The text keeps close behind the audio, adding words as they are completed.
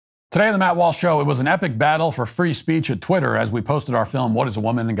Today on the Matt Walsh Show, it was an epic battle for free speech at Twitter as we posted our film, What is a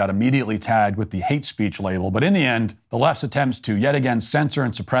Woman?, and got immediately tagged with the hate speech label. But in the end, the left's attempts to yet again censor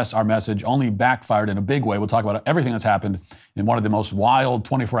and suppress our message only backfired in a big way. We'll talk about everything that's happened in one of the most wild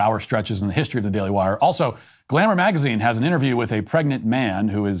 24-hour stretches in the history of the Daily Wire. Also, Glamour magazine has an interview with a pregnant man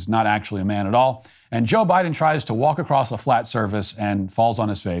who is not actually a man at all. And Joe Biden tries to walk across a flat surface and falls on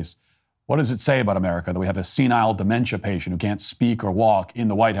his face. What does it say about America that we have a senile dementia patient who can't speak or walk in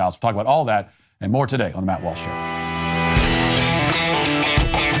the White House? We'll talk about all that and more today on The Matt Walsh Show.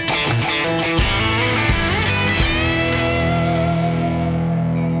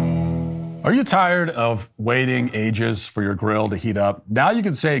 Are you tired of waiting ages for your grill to heat up? Now you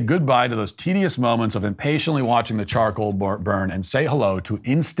can say goodbye to those tedious moments of impatiently watching the charcoal burn and say hello to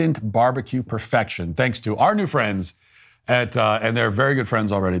instant barbecue perfection thanks to our new friends and they're very good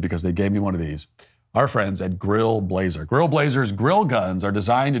friends already because they gave me one of these. Our friends at Grill Blazer. Grill Blazer's grill guns are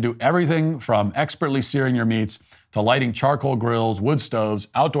designed to do everything from expertly searing your meats to lighting charcoal grills, wood stoves,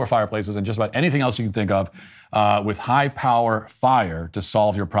 outdoor fireplaces, and just about anything else you can think of with high-power fire to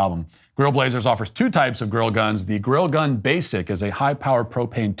solve your problem. Grill Blazers offers two types of grill guns. The Grill Gun Basic is a high-power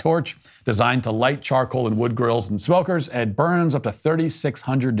propane torch designed to light charcoal and wood grills and smokers. It burns up to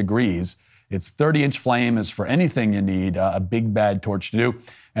 3,600 degrees. Its 30-inch flame is for anything you need a big bad torch to do.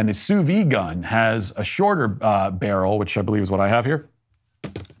 And the Sous Vide gun has a shorter barrel, which I believe is what I have here.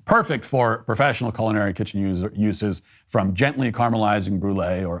 Perfect for professional culinary kitchen uses, from gently caramelizing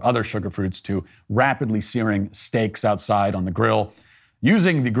brulee or other sugar fruits to rapidly searing steaks outside on the grill.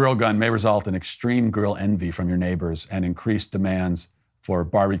 Using the grill gun may result in extreme grill envy from your neighbors and increased demands for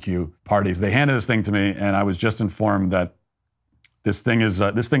barbecue parties. They handed this thing to me, and I was just informed that this thing is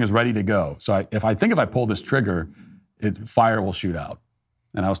ready to go. So if I pull this trigger, fire will shoot out.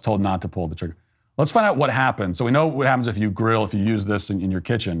 And I was told not to pull the trigger. Let's find out what happens. So we know what happens if you use this in your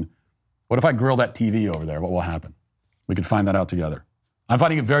kitchen. What if I grill that TV over there? What will happen? We could find that out together. I'm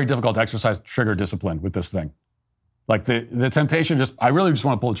finding it very difficult to exercise trigger discipline with this thing. Like the temptation, I really just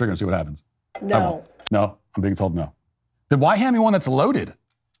want to pull the trigger and see what happens. No. No, I'm being told no. Then why hand me one that's loaded?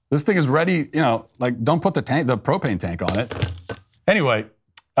 This thing is ready, don't put the propane tank on it. Anyway,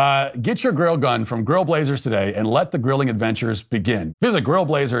 get your grill gun from Grill Blazers today and let the grilling adventures begin. Visit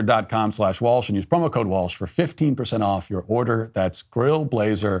grillblazer.com/Walsh and use promo code Walsh for 15% off your order. That's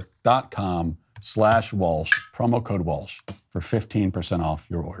grillblazer.com/Walsh, promo code Walsh for 15% off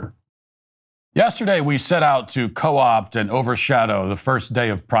your order. Yesterday, we set out to co-opt and overshadow the first day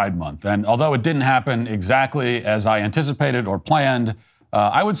of Pride Month. And although it didn't happen exactly as I anticipated or planned,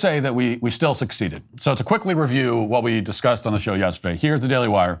 I would say that we still succeeded. So to quickly review what we discussed on the show yesterday, here's the Daily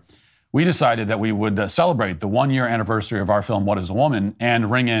Wire. We decided that we would celebrate the one-year anniversary of our film, What is a Woman?, and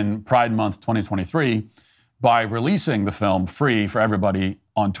ring in Pride Month 2023 by releasing the film free for everybody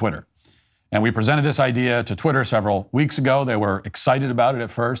on Twitter. And we presented this idea to Twitter several weeks ago. They were excited about it at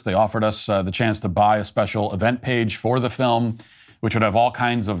first. They offered us the chance to buy a special event page for the film, which would have all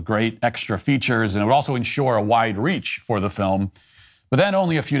kinds of great extra features, and it would also ensure a wide reach for the film. But then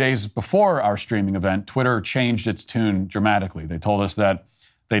only a few days before our streaming event, Twitter changed its tune dramatically. They told us that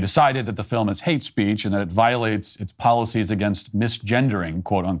they decided that the film is hate speech and that it violates its policies against misgendering,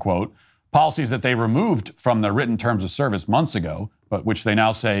 quote unquote, policies that they removed from their written terms of service months ago, but which they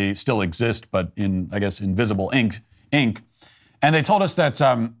now say still exist, but in, I guess, invisible ink. And they told us that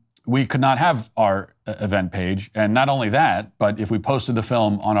we could not have our event page. And not only that, but if we posted the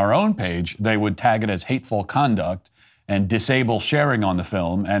film on our own page, they would tag it as hateful conduct and disable sharing on the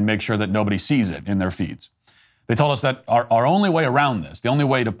film and make sure that nobody sees it in their feeds. They told us that our only way around this, the only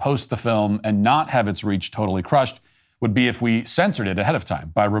way to post the film and not have its reach totally crushed, would be if we censored it ahead of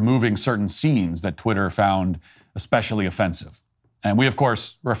time by removing certain scenes that Twitter found especially offensive. And we, of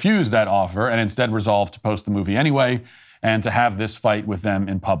course, refused that offer and instead resolved to post the movie anyway and to have this fight with them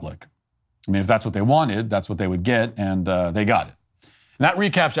in public. I mean, if that's what they wanted, that's what they would get, and they got it. And that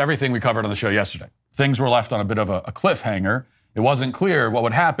recaps everything we covered on the show yesterday. Things were left on a bit of a cliffhanger. It wasn't clear what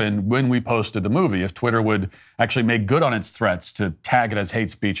would happen when we posted the movie, if Twitter would actually make good on its threats to tag it as hate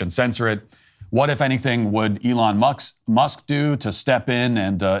speech and censor it. What, if anything, would Elon Musk do to step in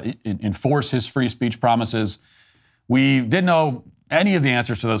and enforce his free speech promises? We didn't know any of the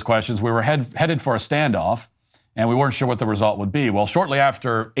answers to those questions. We were headed for a standoff, and we weren't sure what the result would be. Well, shortly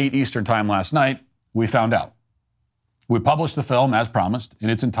after 8 Eastern time last night, we found out. We published the film, as promised, in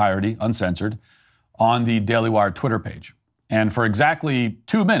its entirety, uncensored, on the Daily Wire Twitter page. And for exactly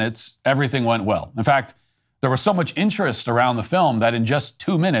 2 minutes, everything went well. In fact, there was so much interest around the film that in just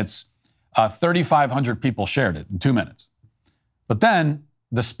 2 minutes, 3,500 people shared it in 2 minutes. But then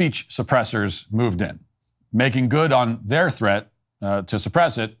the speech suppressors moved in, making good on their threat to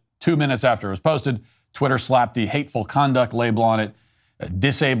suppress it. 2 minutes after it was posted, Twitter slapped the hateful conduct label on it,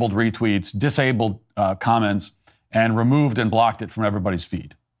 disabled retweets, disabled comments, and removed and blocked it from everybody's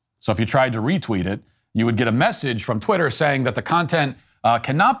feed. So if you tried to retweet it, you would get a message from Twitter saying that the content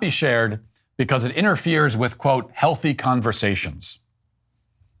cannot be shared because it interferes with, quote, healthy conversations.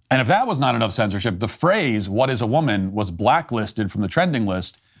 And if that was not enough censorship, the phrase, "what is a woman," was blacklisted from the trending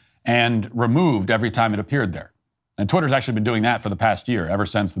list and removed every time it appeared there. And Twitter's actually been doing that for the past year, ever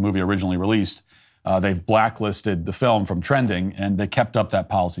since the movie originally released. They've blacklisted the film from trending, and they kept up that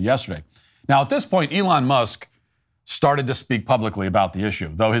policy yesterday. Now, at this point, Elon Musk started to speak publicly about the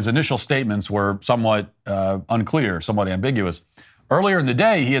issue, though his initial statements were somewhat unclear, somewhat ambiguous. Earlier in the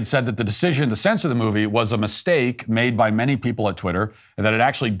day, he had said that the decision to censor the movie was a mistake made by many people at Twitter, and that it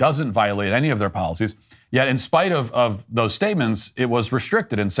actually doesn't violate any of their policies. Yet, in spite of those statements, it was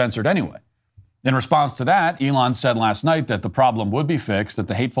restricted and censored anyway. In response to that, Elon said last night that the problem would be fixed, that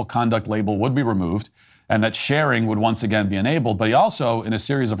the hateful conduct label would be removed, and that sharing would once again be enabled. But he also, in a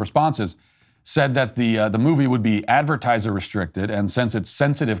series of responses, said that the movie would be advertiser restricted, and since it's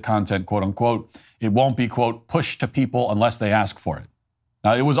sensitive content, quote unquote, it won't be, quote, pushed to people unless they ask for it.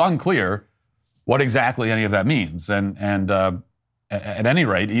 Now, it was unclear what exactly any of that means. And at any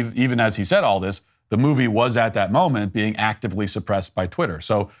rate, even as he said all this, the movie was at that moment being actively suppressed by Twitter.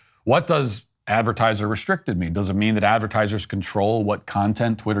 So what does advertiser restricted mean? Does it mean that advertisers control what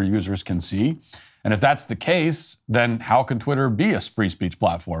content Twitter users can see? And if that's the case, then how can Twitter be a free speech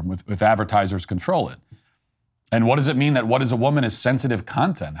platform if advertisers control it? And what does it mean that "what is a woman" is sensitive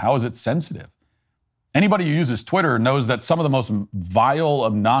content? How is it sensitive? Anybody who uses Twitter knows that some of the most vile,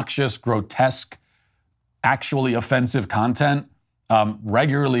 obnoxious, grotesque, actually offensive content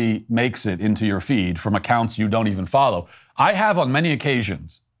regularly makes it into your feed from accounts you don't even follow. I have on many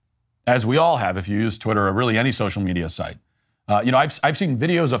occasions, as we all have if you use Twitter or really any social media site, I've seen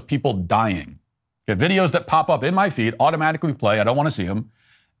videos of people dying. Videos that pop up in my feed, automatically play. I don't want to see them.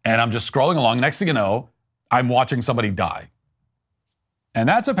 And I'm just scrolling along. Next thing you know, I'm watching somebody die. And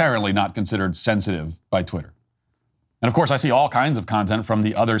that's apparently not considered sensitive by Twitter. And of course, I see all kinds of content from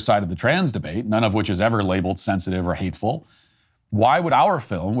the other side of the trans debate, none of which is ever labeled sensitive or hateful. Why would our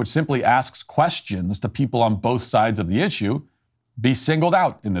film, which simply asks questions to people on both sides of the issue, be singled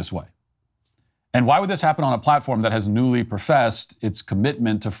out in this way? And why would this happen on a platform that has newly professed its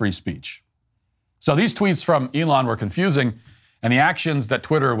commitment to free speech? So these tweets from Elon were confusing, and the actions that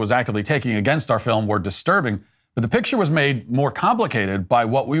Twitter was actively taking against our film were disturbing. But the picture was made more complicated by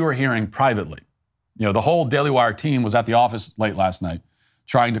what we were hearing privately. The whole Daily Wire team was at the office late last night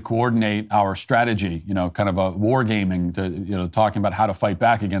trying to coordinate our strategy, kind of a wargaming to, talking about how to fight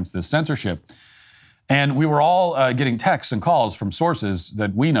back against this censorship. And we were all getting texts and calls from sources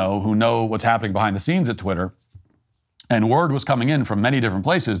that we know who know what's happening behind the scenes at Twitter. And word was coming in from many different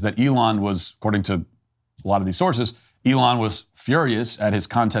places that Elon was, according to a lot of these sources, Elon was furious at his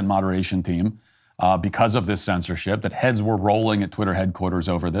content moderation team because of this censorship, that heads were rolling at Twitter headquarters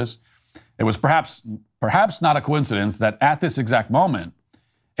over this. It was perhaps not a coincidence that at this exact moment,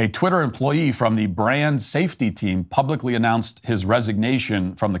 a Twitter employee from the brand safety team publicly announced his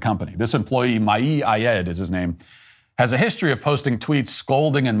resignation from the company. This employee, Mai Ayed is his name, has a history of posting tweets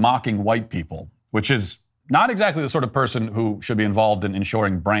scolding and mocking white people, which is not exactly the sort of person who should be involved in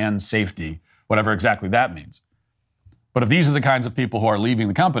ensuring brand safety, whatever exactly that means. But if these are the kinds of people who are leaving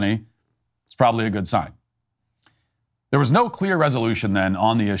the company, it's probably a good sign. There was no clear resolution then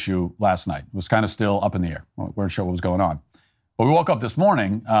on the issue last night. It was kind of still up in the air. We weren't sure what was going on. But we woke up this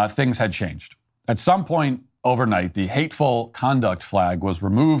morning, things had changed. At some point overnight, the hateful conduct flag was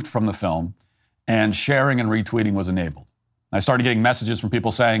removed from the film and sharing and retweeting was enabled. I started getting messages from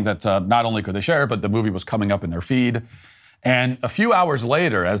people saying that not only could they share it, but the movie was coming up in their feed. And a few hours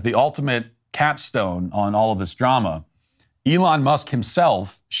later, as the ultimate capstone on all of this drama, Elon Musk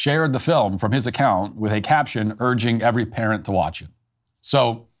himself shared the film from his account with a caption urging every parent to watch it.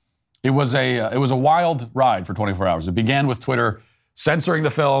 So it was a wild ride for 24 hours. It began with Twitter censoring the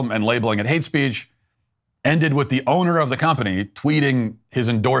film and labeling it hate speech, ended with the owner of the company tweeting his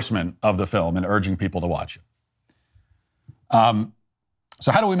endorsement of the film and urging people to watch it.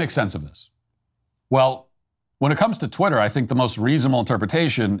 So how do we make sense of this? Well, when it comes to Twitter, I think the most reasonable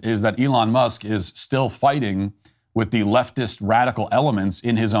interpretation is that Elon Musk is still fighting with the leftist radical elements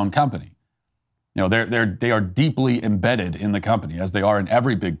in his own company. They are deeply embedded in the company, as they are in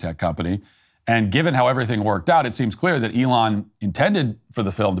every big tech company. And given how everything worked out, it seems clear that Elon intended for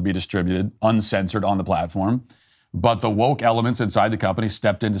the film to be distributed uncensored on the platform, but the woke elements inside the company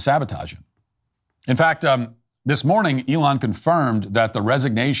stepped in to sabotage it. In fact, this morning, Elon confirmed that the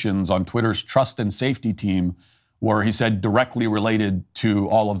resignations on Twitter's trust and safety team were, he said, directly related to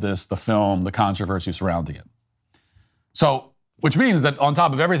all of this, the film, the controversy surrounding it. So, which means that on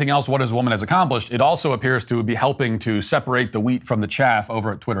top of everything else, what this woman has accomplished, it also appears to be helping to separate the wheat from the chaff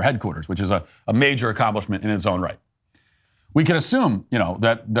over at Twitter headquarters, which is a major accomplishment in its own right. We can assume,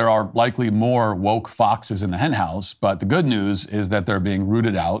 that there are likely more woke foxes in the henhouse, but the good news is that they're being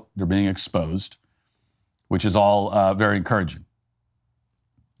rooted out, they're being exposed, which is all very encouraging.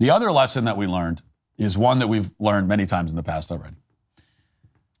 The other lesson that we learned is one that we've learned many times in the past already,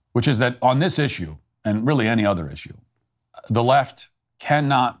 which is that on this issue, and really any other issue, the left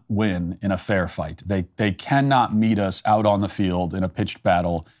cannot win in a fair fight. They cannot meet us out on the field in a pitched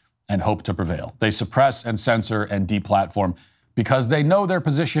battle and hope to prevail. They suppress and censor and deplatform because they know their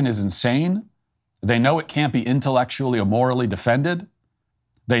position is insane. They know it can't be intellectually or morally defended.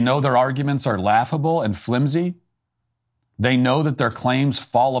 They know their arguments are laughable and flimsy. They know that their claims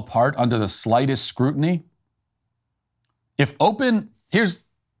fall apart under the slightest scrutiny. Here's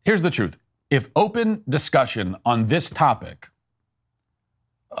the truth. If open discussion on this topic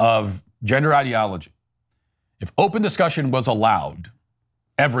of gender ideology, if open discussion was allowed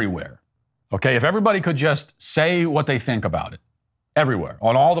everywhere, okay, if everybody could just say what they think about it, everywhere,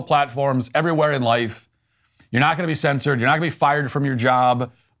 on all the platforms, everywhere in life, you're not going to be censored, you're not going to be fired from your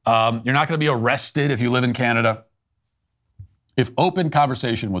job, you're not going to be arrested if you live in Canada. If open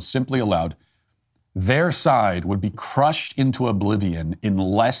conversation was simply allowed, their side would be crushed into oblivion in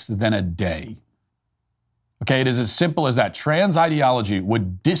less than a day. Okay, it is as simple as that. Trans ideology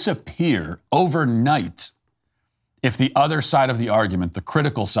would disappear overnight if the other side of the argument, the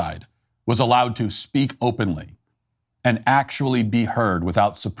critical side, was allowed to speak openly and actually be heard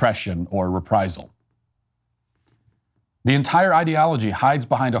without suppression or reprisal. The entire ideology hides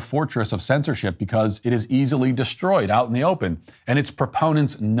behind a fortress of censorship because it is easily destroyed out in the open, and its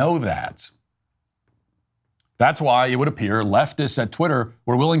proponents know that. That's why it would appear leftists at Twitter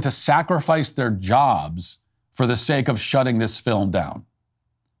were willing to sacrifice their jobs for the sake of shutting this film down.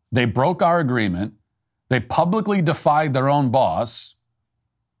 They broke our agreement. They publicly defied their own boss.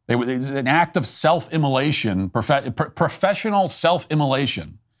 It's an act of self-immolation, professional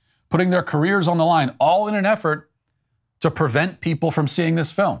self-immolation, putting their careers on the line, all in an effort to prevent people from seeing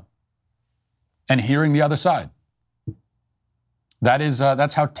this film and hearing the other side.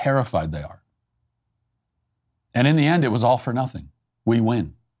 That's how terrified they are. And in the end, it was all for nothing. We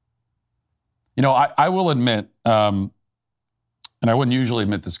win. I will admit, and I wouldn't usually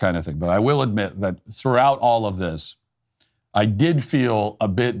admit this kind of thing, but I will admit that throughout all of this, I did feel a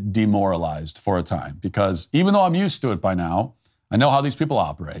bit demoralized for a time because even though I'm used to it by now, I know how these people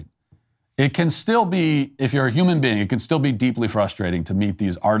operate. It can still be, if you're a human being, it can still be deeply frustrating to meet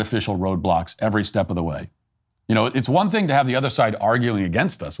these artificial roadblocks every step of the way. It's one thing to have the other side arguing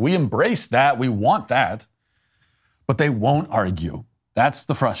against us. We embrace that. We want that. But they won't argue. That's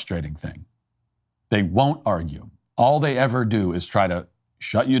the frustrating thing. They won't argue. All they ever do is try to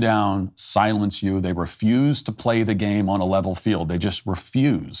shut you down, silence you. They refuse to play the game on a level field. They just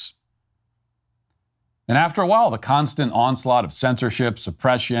refuse. And after a while, the constant onslaught of censorship,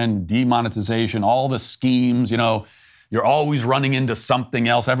 suppression, demonetization, all the schemes, you're always running into something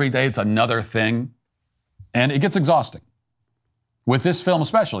else. Every day it's another thing. And it gets exhausting. With this film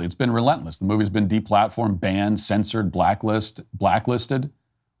especially, it's been relentless. The movie's been deplatformed, banned, censored, blacklisted.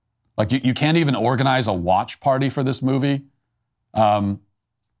 Like you can't even organize a watch party for this movie on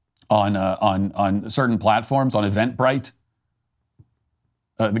certain platforms, on Eventbrite.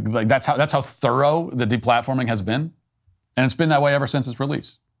 That's how thorough the deplatforming has been, and it's been that way ever since its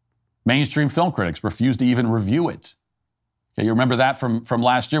release. Mainstream film critics refused to even review it. Okay, you remember that from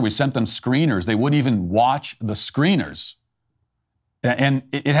last year? We sent them screeners. They wouldn't even watch the screeners. And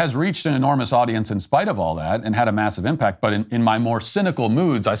it has reached an enormous audience in spite of all that and had a massive impact. But in my more cynical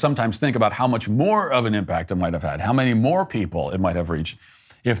moods, I sometimes think about how much more of an impact it might have had, how many more people it might have reached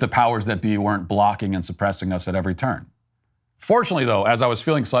if the powers that be weren't blocking and suppressing us at every turn. Fortunately, though, as I was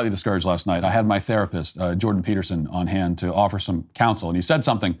feeling slightly discouraged last night, I had my therapist, Jordan Peterson, on hand to offer some counsel. And he said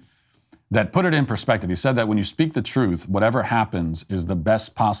something that put it in perspective. He said that when you speak the truth, whatever happens is the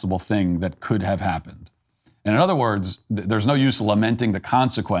best possible thing that could have happened. And in other words, there's no use lamenting the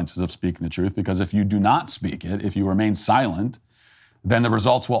consequences of speaking the truth, because if you do not speak it, if you remain silent, then the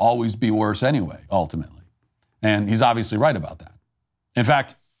results will always be worse anyway, ultimately. And he's obviously right about that. In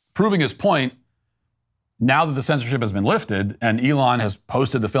fact, proving his point, now that the censorship has been lifted and Elon has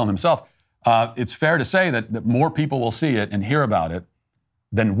posted the film himself, it's fair to say that more people will see it and hear about it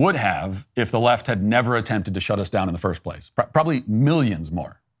than would have if the left had never attempted to shut us down in the first place. Probably millions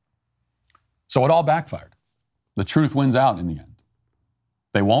more. So it all backfired. The truth wins out in the end.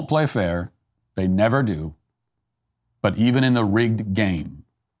 They won't play fair. They never do. But even in the rigged game,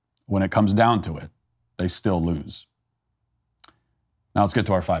 when it comes down to it, they still lose. Now let's get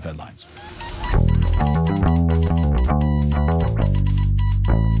to our 5 headlines.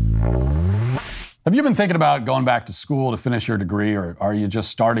 Have you been thinking about going back to school to finish your degree, or are you just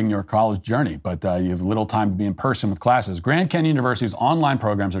starting your college journey, but you have little time to be in person with classes? Grand Canyon University's online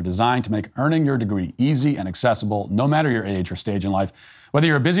programs are designed to make earning your degree easy and accessible, no matter your age or stage in life. Whether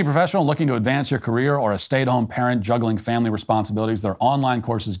you're a busy professional looking to advance your career or a stay-at-home parent juggling family responsibilities, their online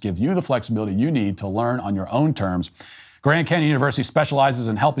courses give you the flexibility you need to learn on your own terms. Grand Canyon University specializes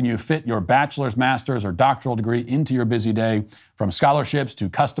in helping you fit your bachelor's, master's, or doctoral degree into your busy day. From scholarships to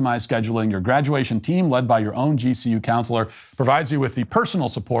customized scheduling, your graduation team, led by your own GCU counselor, provides you with the personal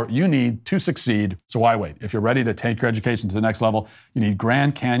support you need to succeed. So why wait? If you're ready to take your education to the next level, you need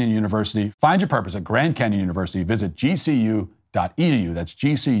Grand Canyon University. Find your purpose at Grand Canyon University. Visit gcu.edu. That's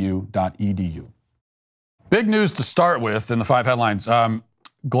gcu.edu. Big news to start with in the 5 headlines.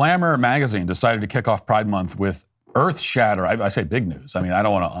 Glamour magazine decided to kick off Pride Month with earth-shattering. I say big news. I mean, I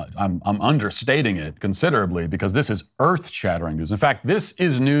don't want to, I'm understating it considerably because this is earth-shattering news. In fact, this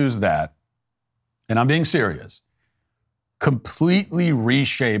is news that, and I'm being serious, completely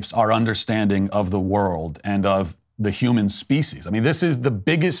reshapes our understanding of the world and of the human species. I mean, this is the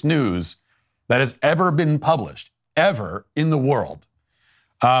biggest news that has ever been published, ever in the world.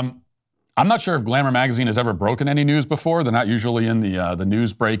 I'm not sure if Glamour magazine has ever broken any news before. They're not usually in the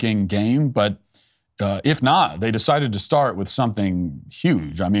news-breaking game, but if not, they decided to start with something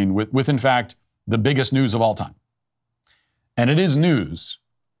huge. I mean, with in fact, the biggest news of all time. And it is news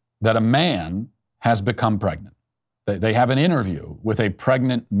that a man has become pregnant. They have an interview with a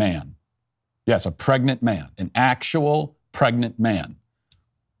pregnant man. Yes, a pregnant man, an actual pregnant man.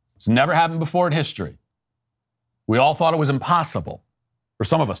 It's never happened before in history. We all thought it was impossible, or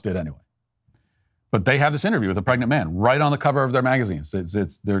some of us did anyway. But they have this interview with a pregnant man right on the cover of their magazines.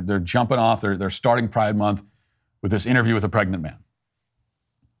 They're jumping off. They're starting Pride Month with this interview with a pregnant man.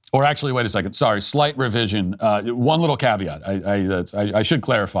 Or actually, wait a second. Sorry, slight revision. One little caveat. I should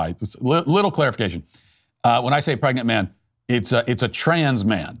clarify. Little clarification. When I say pregnant man, it's a trans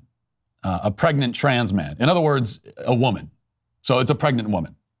man, a pregnant trans man. In other words, a woman. So it's a pregnant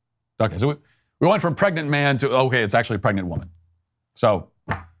woman. Okay, so we went from pregnant man to, okay, it's actually a pregnant woman. So.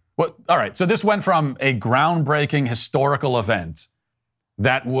 Well, all right, so this went from a groundbreaking historical event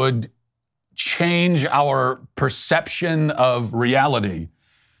that would change our perception of reality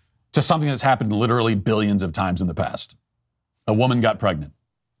to something that's happened literally billions of times in the past. A woman got pregnant.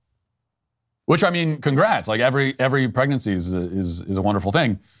 Which, I mean, congrats. Like every pregnancy is a wonderful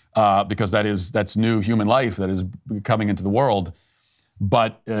thing because that's new human life that is coming into the world.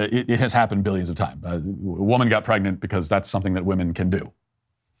 But it has happened billions of times. A woman got pregnant because that's something that women can do.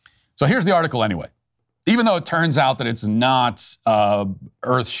 So here's the article anyway. Even though it turns out that it's not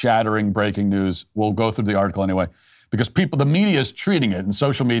earth-shattering breaking news, we'll go through the article anyway, because the media is treating it, and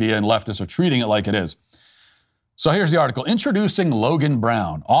social media and leftists are treating it like it is. So here's the article. Introducing Logan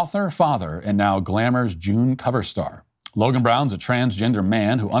Brown, author, father, and now Glamour's June cover star. Logan Brown's a transgender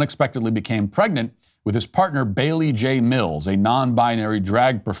man who unexpectedly became pregnant with his partner Bailey J. Mills, a non-binary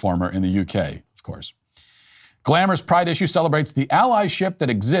drag performer in the UK, of course. Glamour's Pride issue celebrates the allyship that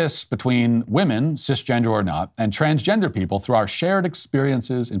exists between women, cisgender or not, and transgender people through our shared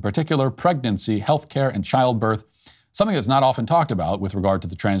experiences, in particular pregnancy, healthcare, and childbirth, something that's not often talked about with regard to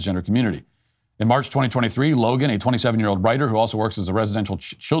the transgender community. In March 2023, Logan, a 27-year-old writer who also works as a residential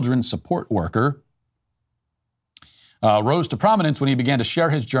children's support worker, rose to prominence when he began to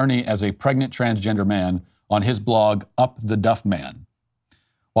share his journey as a pregnant transgender man on his blog, Up the Duff Man.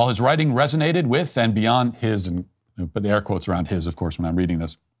 While his writing resonated with and beyond his, and put the air quotes around his, of course, when I'm reading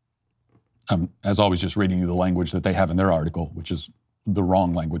this, as always, just reading you the language that they have in their article, which is the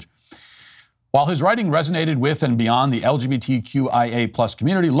wrong language. While his writing resonated with and beyond the LGBTQIA plus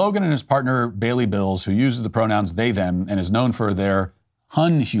community, Logan and his partner, Bailey Bills, who uses the pronouns they, them, and is known for their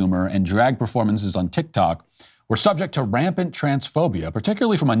Hun humor and drag performances on TikTok, were subject to rampant transphobia,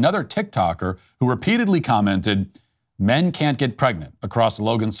 particularly from another TikToker who repeatedly commented, "Men can't get pregnant," across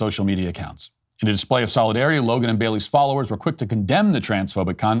Logan's social media accounts. In a display of solidarity, Logan and Bailey's followers were quick to condemn the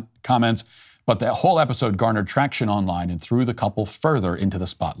transphobic comments, but the whole episode garnered traction online and threw the couple further into the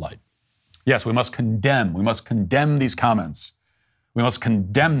spotlight. Yes, we must condemn. We must condemn these comments. We must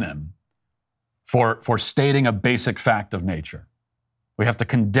condemn them for stating a basic fact of nature. We have to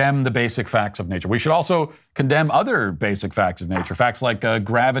condemn the basic facts of nature. We should also condemn other basic facts of nature. Facts like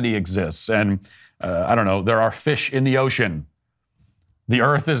gravity exists and, I don't know, there are fish in the ocean. The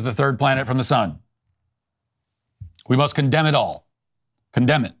Earth is the third planet from the sun. We must condemn it all.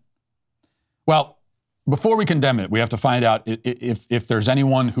 Condemn it. Well, before we condemn it, we have to find out if there's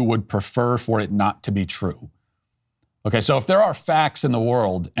anyone who would prefer for it not to be true. Okay, so if there are facts in the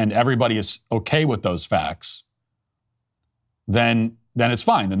world and everybody is okay with those facts, then it's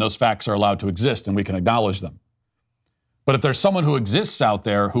fine. Then those facts are allowed to exist and we can acknowledge them. But if there's someone who exists out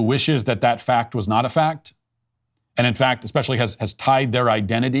there who wishes that that fact was not a fact, and in fact, especially has tied their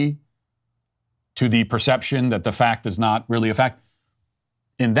identity to the perception that the fact is not really a fact,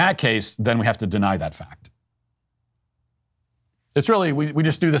 in that case, then we have to deny that fact. It's really, we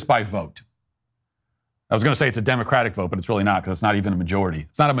just do this by vote. I was going to say it's a democratic vote, but it's really not because it's not even a majority.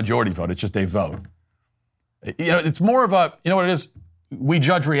 It's not a majority vote. It's just a vote. It's more of a, you know what it is? We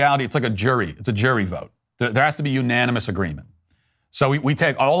judge reality. It's like a jury. It's a jury vote. There has to be unanimous agreement. So we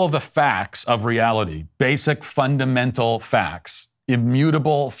take all of the facts of reality, basic fundamental facts,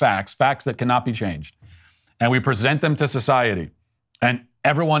 immutable facts, facts that cannot be changed, and we present them to society. And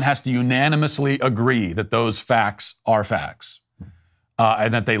everyone has to unanimously agree that those facts are facts,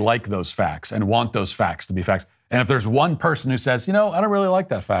 and that they like those facts and want those facts to be facts. And if there's one person who says, I don't really like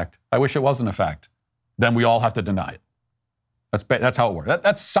that fact, I wish it wasn't a fact, then we all have to deny it. That's how it works.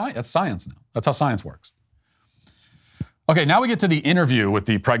 That's science now. That's how science works. Okay, now we get to the interview with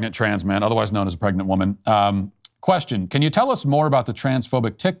the pregnant trans man, otherwise known as a pregnant woman. Question, can you tell us more about the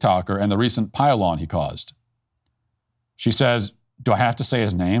transphobic TikToker and the recent pile-on he caused? She says, do I have to say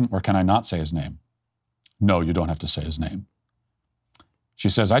his name or can I not say his name? No, you don't have to say his name. She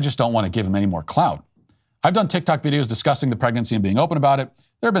says, I just don't want to give him any more clout. I've done TikTok videos discussing the pregnancy and being open about it.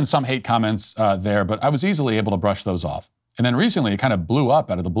 There have been some hate comments there, but I was easily able to brush those off. And then recently, it kind of blew up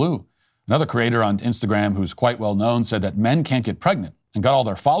out of the blue. Another creator on Instagram who's quite well known said that men can't get pregnant and got all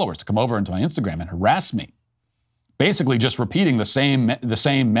their followers to come over into my Instagram and harass me. Basically just repeating the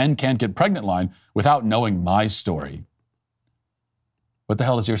same men can't get pregnant line without knowing my story. What the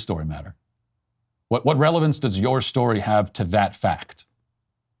hell does your story matter? What relevance does your story have to that fact?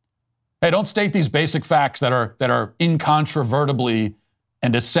 Hey, don't state these basic facts that are incontrovertibly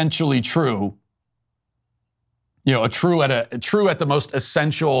and essentially true. True at the most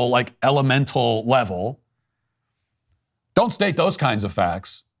essential, like elemental level. Don't state those kinds of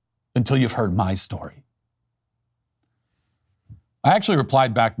facts until you've heard my story. I actually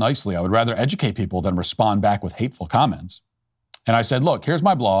replied back nicely. I would rather educate people than respond back with hateful comments. And I said, look, here's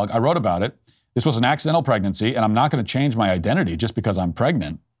my blog. I wrote about it. This was an accidental pregnancy, and I'm not going to change my identity just because I'm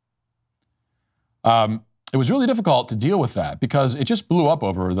pregnant. It was really difficult to deal with that because it just blew up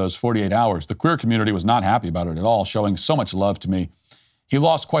over those 48 hours. The queer community was not happy about it at all, showing so much love to me. He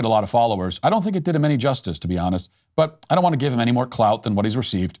lost quite a lot of followers. I don't think it did him any justice, to be honest, but I don't want to give him any more clout than what he's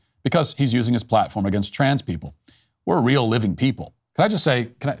received because he's using his platform against trans people. We're real living people. Can I just say,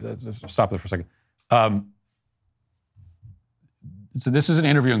 stop there for a second? So this is an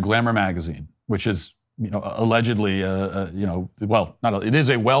interview in Glamour magazine, which is, allegedly, it is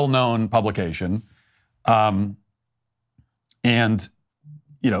a well-known publication.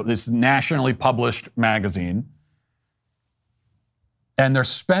 This nationally published magazine, and they're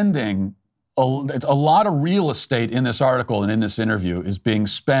spending a lot of real estate in this article and in this interview is being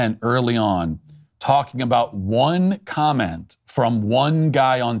spent early on talking about one comment from one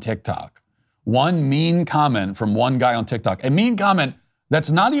guy on TikTok, one mean comment from one guy on TikTok, a mean comment that's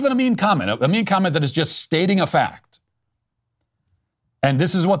not even a mean comment, a mean comment that is just stating a fact. And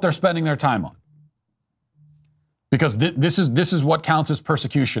this is what they're spending their time on. Because this is what counts as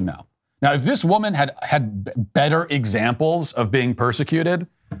persecution now. Now, if this woman had better examples of being persecuted,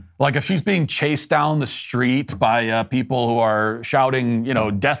 like if she's being chased down the street by people who are shouting,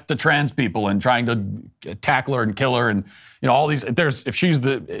 death to trans people and trying to tackle her and kill her, and all these, if she's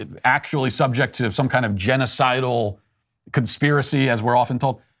actually subject to some kind of genocidal conspiracy, as we're often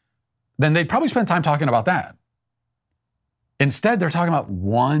told, then they'd probably spend time talking about that. Instead, they're talking about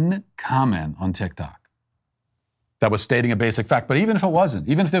one comment on TikTok that was stating a basic fact. But even if it wasn't,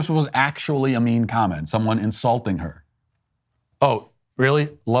 even if this was actually a mean comment, someone insulting her. Oh,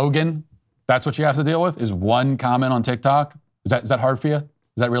 really? Logan? That's what you have to deal with? Is one comment on TikTok? Is that hard for you?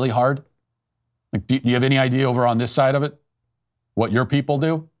 Is that really hard? Like, do you have any idea over on this side of it? What your people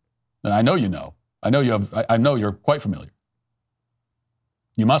do? I know you know. I know you're quite familiar.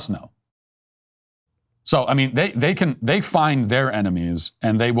 You must know. So, they find their enemies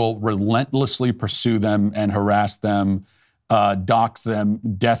and they will relentlessly pursue them and harass them, dox them,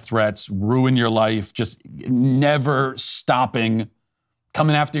 death threats, ruin your life, just never stopping,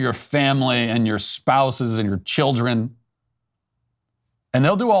 coming after your family and your spouses and your children. And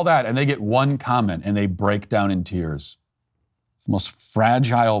they'll do all that and they get one comment and they break down in tears. It's the most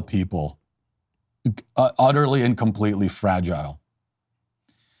fragile people, utterly and completely fragile.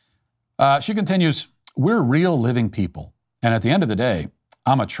 She continues, we're real living people. And at the end of the day,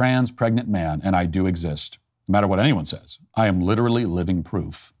 I'm a trans pregnant man and I do exist. No matter what anyone says, I am literally living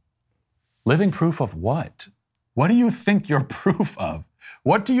proof. Living proof of what? What do you think you're proof of?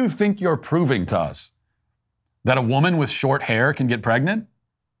 What do you think you're proving to us? That a woman with short hair can get pregnant?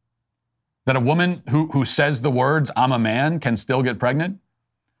 That a woman who says the words, I'm a man, can still get pregnant?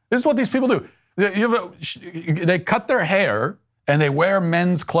 This is what these people do. They cut their hair and they wear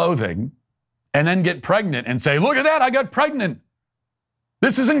men's clothing and then get pregnant and say, look at that, I got pregnant.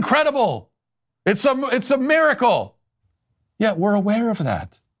 This is incredible. It's a miracle. Yeah, we're aware of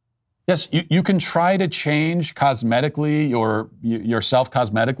that. Yes, you can try to change cosmetically, yourself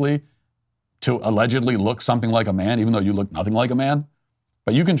cosmetically to allegedly look something like a man, even though you look nothing like a man.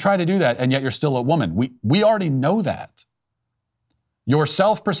 But you can try to do that, and yet you're still a woman. We already know that. Your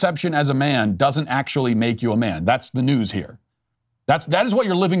self-perception as a man doesn't actually make you a man. That's the news here. That is what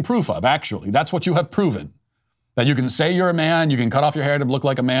you're living proof of, actually. That's what you have proven. That you can say you're a man, you can cut off your hair to look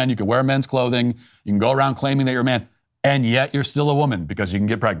like a man, you can wear men's clothing, you can go around claiming that you're a man, and yet you're still a woman because you can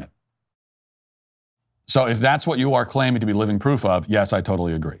get pregnant. So if that's what you are claiming to be living proof of, yes, I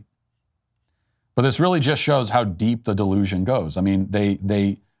totally agree. But this really just shows how deep the delusion goes. I mean,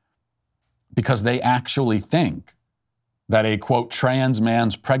 because they actually think that a, quote, trans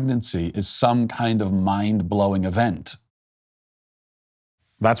man's pregnancy is some kind of mind-blowing event.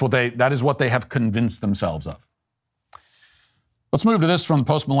 That is what they have convinced themselves of. Let's move to this from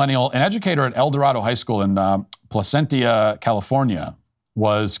Postmillennial. An educator at El Dorado High School in Placentia, California,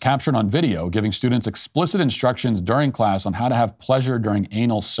 was captured on video giving students explicit instructions during class on how to have pleasure during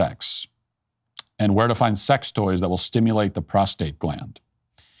anal sex and where to find sex toys that will stimulate the prostate gland.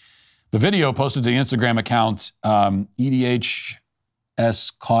 The video posted to the Instagram account EDHS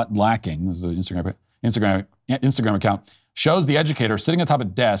Caught Lacking, this is the Instagram account, shows the educator sitting atop a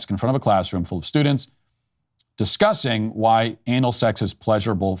desk in front of a classroom full of students discussing why anal sex is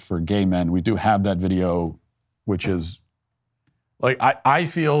pleasurable for gay men. We do have that video, which is, like, I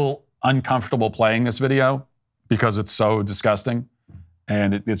feel uncomfortable playing this video because it's so disgusting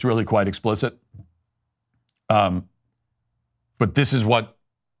and it's really quite explicit. But this is what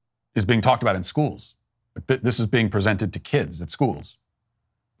is being talked about in schools. This is being presented to kids at schools.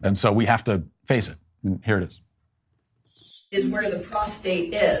 And so we have to face it. And here it is where the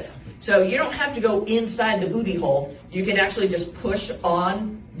prostate is. So you don't have to go inside the booty hole. You can actually just push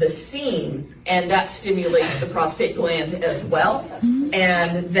on the seam, and that stimulates the prostate gland as well.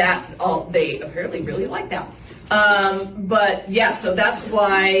 And that, they apparently really like that. But yeah, so that's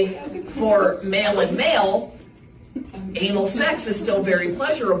why for male and male, anal sex is still very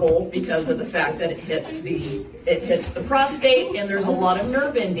pleasurable because of the fact that it hits the prostate, and there's a lot of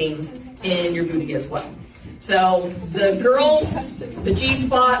nerve endings in your booty as well. So the girls, the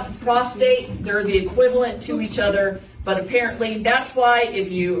G-spot, prostate, they're the equivalent to each other. But apparently that's why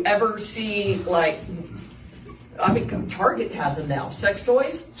if you ever see, like, I mean, Target has them now, sex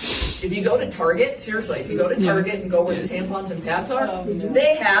toys. If you go to Target, seriously, if you go to Target and go where the tampons and pads are,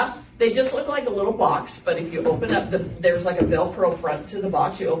 they just look like a little box. But if you open up, there's like a Velcro front to the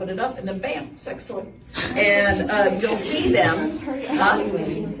box. You open it up and then bam, sex toy. And you'll see them.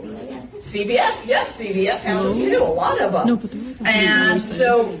 CVS, yes, CVS has them too, a lot of them. And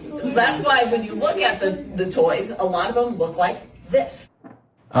so that's why when you look at the toys, a lot of them look like this.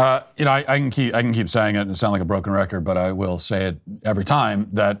 I can keep saying it and sound like a broken record, but I will say it every time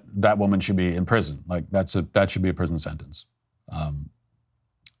that woman should be in prison. Like that should be a prison sentence.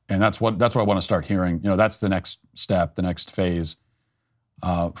 And that's what I want to start hearing. That's the next step, the next phase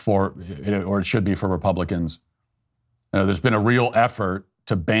or it should be for Republicans. There's been a real effort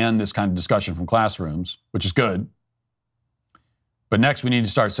to ban this kind of discussion from classrooms, which is good. But next, we need to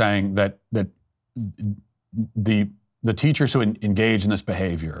start saying that the teachers who engage in this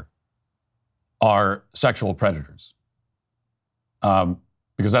behavior are sexual predators,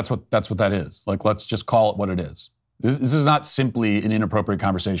 because that's what that is. Like, let's just call it what it is. This is not simply an inappropriate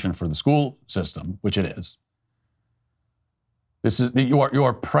conversation for the school system, which it is. This is you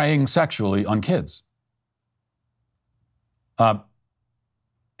are preying sexually on kids.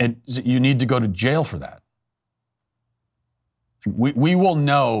 And you need to go to jail for that. We will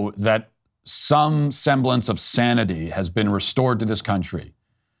know that some semblance of sanity has been restored to this country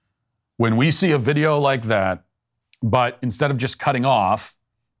when we see a video like that, but instead of just cutting off,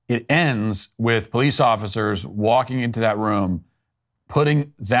 it ends with police officers walking into that room,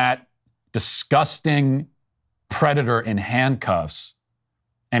 putting that disgusting predator in handcuffs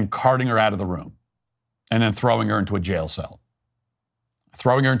and carting her out of the room, and then throwing her into a jail cell.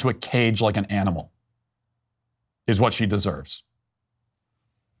 Throwing her into a cage like an animal is what she deserves.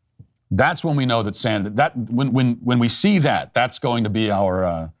 That's when we know that sanity. That when we see that, that's going to be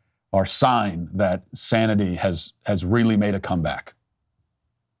our sign that sanity has really made a comeback.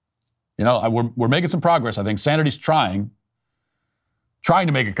 You know, we're making some progress. I think sanity's trying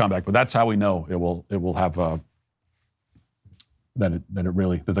to make a comeback, but that's how we know it will have that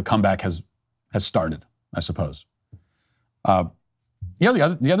the comeback has started, I suppose. You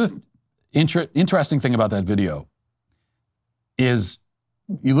know, the other interesting thing about that video is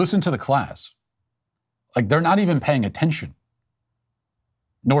you listen to the class, like they're not even paying attention,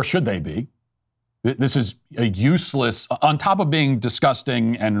 nor should they be. This is a useless, on top of being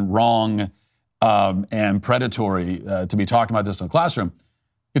disgusting and wrong and predatory to be talking about this in the classroom,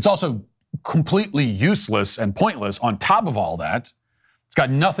 it's also completely useless and pointless on top of all that. It's got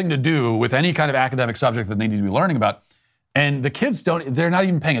nothing to do with any kind of academic subject that they need to be learning about. And the kids they're not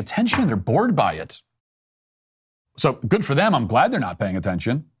even paying attention. They're bored by it. So good for them. I'm glad they're not paying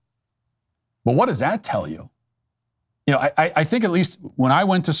attention. But what does that tell you? You know, I think at least when I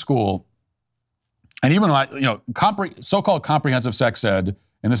went to school, and even when so-called comprehensive sex ed,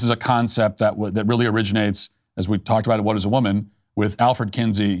 and this is a concept that really originates, as we talked about, What is a Woman, with Alfred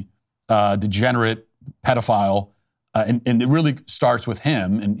Kinsey, degenerate pedophile, and it really starts with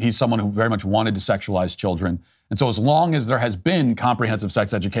him, and he's someone who very much wanted to sexualize children. And so as long as there has been comprehensive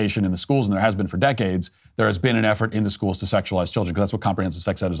sex education in the schools, and there has been for decades, there has been an effort in the schools to sexualize children, because that's what comprehensive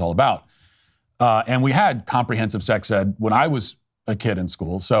sex ed is all about. And we had comprehensive sex ed when I was a kid in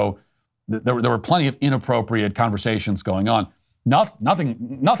school, so there were plenty of inappropriate conversations going on.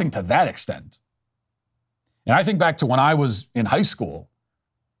 Nothing to that extent. And I think back to when I was in high school.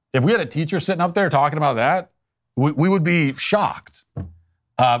 If we had a teacher sitting up there talking about that, we would be shocked.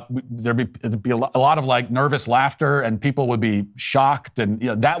 There'd be a lot of like nervous laughter, and people would be shocked, and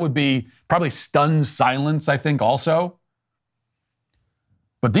that would be probably stunned silence, I think, also.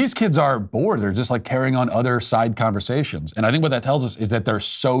 But these kids are bored. They're just like carrying on other side conversations. And I think what that tells us is that they're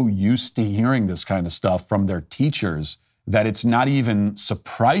so used to hearing this kind of stuff from their teachers that it's not even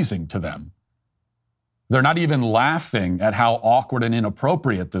surprising to them. They're not even laughing at how awkward and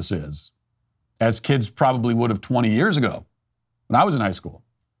inappropriate this is, as kids probably would have 20 years ago when I was in high school.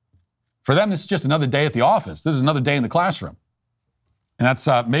 For them, this is just another day at the office. This is another day in the classroom. And that's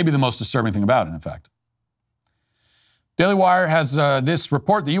maybe the most disturbing thing about it, in fact. Daily Wire has this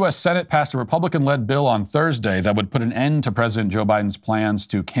report. The U.S. Senate passed a Republican-led bill on Thursday that would put an end to President Joe Biden's plans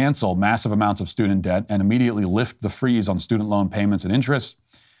to cancel massive amounts of student debt and immediately lift the freeze on student loan payments and interest.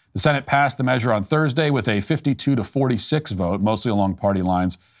 The Senate passed the measure on Thursday with a 52-46 vote, mostly along party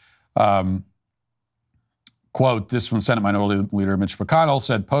lines. Quote, this from Senate Minority Leader Mitch McConnell,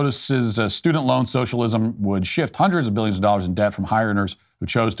 said POTUS's student loan socialism would shift hundreds of billions of dollars in debt from high earners who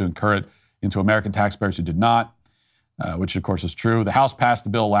chose to incur it into American taxpayers who did not. Which, of course, is true. The House passed the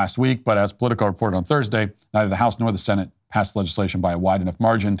bill last week, but as Politico reported on Thursday, neither the House nor the Senate passed legislation by a wide enough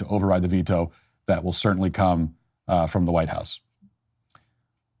margin to override the veto that will certainly come from the White House.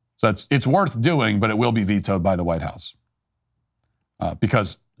 So it's worth doing, but it will be vetoed by the White House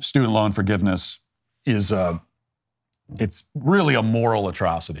because student loan forgiveness is it's really a moral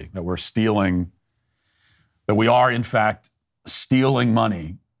atrocity that we're stealing, that we are, in fact, stealing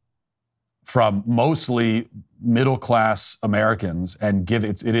money from mostly middle-class Americans and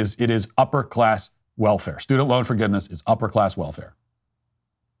it is upper-class welfare. Student loan forgiveness is upper-class welfare.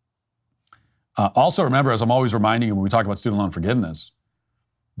 Also remember, as I'm always reminding you when we talk about student loan forgiveness,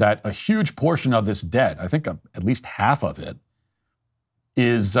 that a huge portion of this debt, I think at least half of it,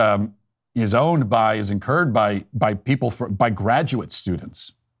 is incurred by people, by graduate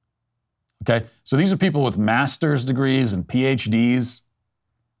students. Okay? So these are people with master's degrees and PhDs.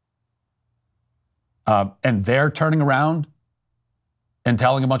 And they're turning around and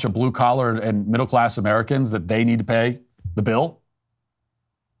telling a bunch of blue-collar and middle-class Americans that they need to pay the bill.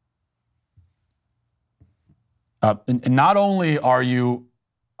 And not only are you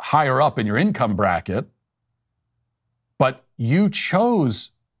higher up in your income bracket, but you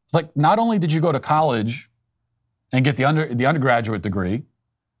chose, like, not only did you go to college and get the undergraduate degree,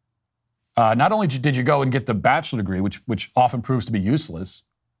 not only did you go and get the bachelor degree, which often proves to be useless,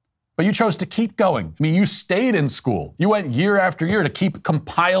 but you chose to keep going. I mean, you stayed in school. You went year after year to keep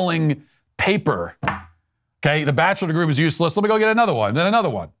compiling paper. Okay, the bachelor degree was useless. Let me go get another one, then another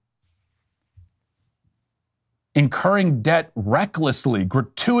one. Incurring debt recklessly,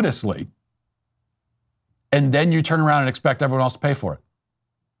 gratuitously, and then you turn around and expect everyone else to pay for it.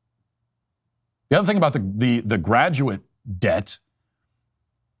 The other thing about the graduate debt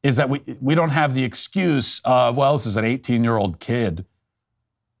is that we don't have the excuse of, well, this is an 18-year-old kid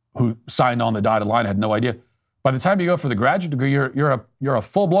who signed on the dotted line, had no idea. By the time you go for the graduate degree, you're a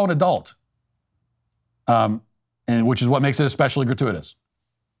full-blown adult, and which is what makes it especially gratuitous.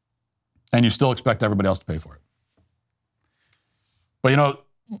 And you still expect everybody else to pay for it. But, you know,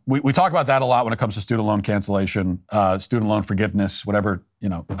 we talk about that a lot when it comes to student loan cancellation, student loan forgiveness, whatever, you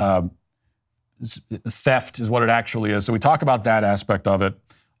know, theft is what it actually is. So we talk about that aspect of it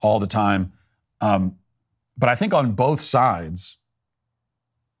all the time. But I think on both sides,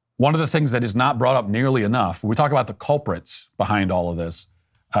 one of the things that is not brought up nearly enough, when we talk about the culprits behind all of this,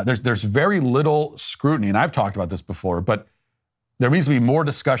 there's very little scrutiny, and I've talked about this before, but there needs to be more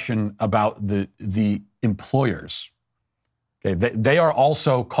discussion about the employers. Okay, they are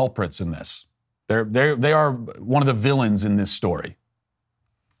also culprits in this. They are one of the villains in this story.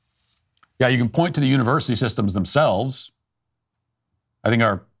 Yeah, you can point to the university systems themselves. I think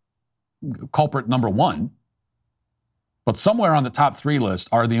are culprit number one. But somewhere on the top 3 list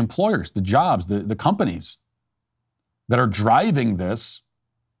are the employers, the jobs, the companies that are driving this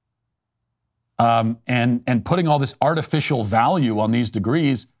and putting all this artificial value on these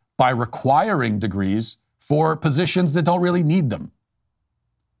degrees by requiring degrees for positions that don't really need them.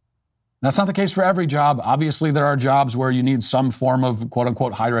 That's not the case for every job. Obviously, there are jobs where you need some form of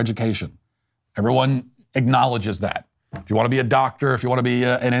quote-unquote higher education. Everyone acknowledges that. If you want to be a doctor, if you want to be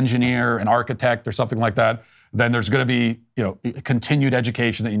an engineer, an architect, or something like that, then there's going to be, you know, continued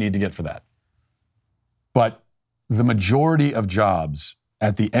education that you need to get for that. But the majority of jobs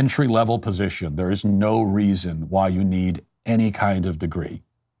at the entry-level position, there is no reason why you need any kind of degree.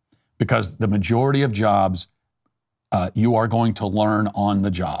 Because the majority of jobs, you are going to learn on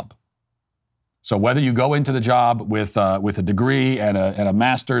the job. So whether you go into the job with a degree and a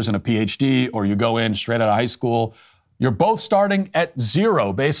master's and a PhD, or you go in straight out of high school, you're both starting at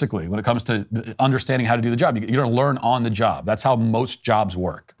zero, basically, when it comes to understanding how to do the job. You're going to learn on the job. That's how most jobs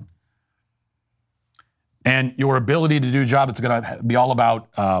work. And your ability to do a job, it's going to be all about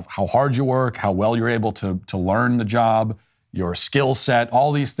how hard you work, how well you're able to learn the job, your skill set,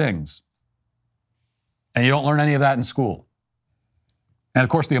 all these things. And you don't learn any of that in school. And of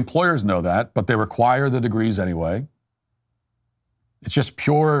course, the employers know that, but they require the degrees anyway. It's just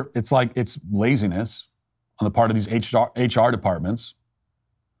pure, it's laziness on the part of these HR departments.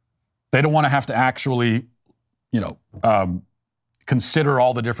 They don't want to have to actually, consider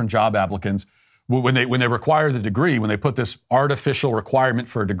all the different job applicants. When they require the degree, when they put this artificial requirement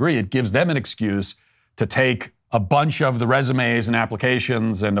for a degree, it gives them an excuse to take a bunch of the resumes and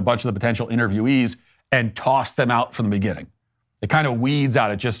applications and a bunch of the potential interviewees and toss them out from the beginning. It kind of weeds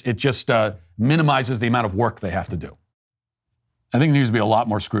out. It just minimizes the amount of work they have to do. I think there needs to be a lot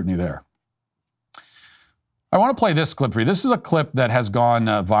more scrutiny there. I want to play this clip for you. This is a clip that has gone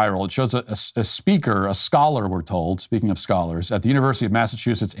viral. It shows a speaker, a scholar, we're told, speaking of scholars, at the University of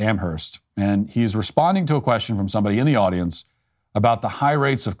Massachusetts Amherst. And he's responding to a question from somebody in the audience about the high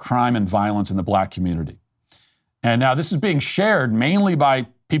rates of crime and violence in the black community. And now this is being shared mainly by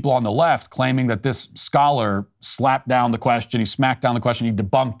people on the left claiming that this scholar slapped down the question, he smacked down the question, he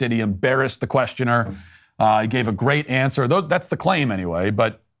debunked it, he embarrassed the questioner, he gave a great answer. That's the claim anyway,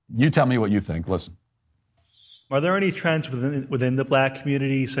 but you tell me what you think. Listen. Are there any trends within the black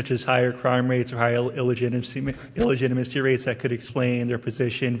community, such as higher crime rates or higher illegitimacy rates that could explain their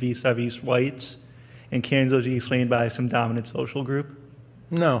position vis-a-vis whites? And can those be explained by some dominant social group?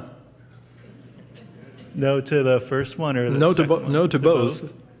 No. No to the first one, or no to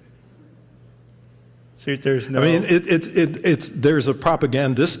both. So there's no. I mean, there's a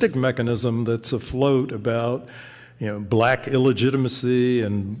propagandistic mechanism that's afloat about, black illegitimacy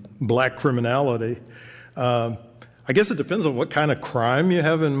and black criminality. I guess it depends on what kind of crime you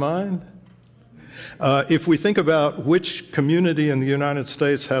have in mind. If we think about which community in the United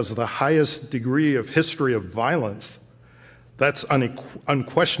States has the highest degree of history of violence, that's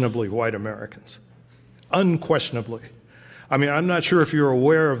unquestionably white Americans. Unquestionably. I mean, I'm not sure if you're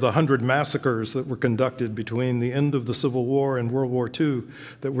aware of the 100 massacres that were conducted between the end of the Civil War and World War II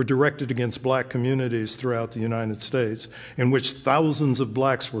that were directed against black communities throughout the United States, in which thousands of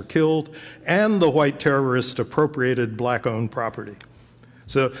blacks were killed and the white terrorists appropriated black-owned property.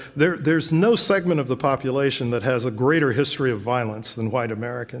 So there's no segment of the population that has a greater history of violence than white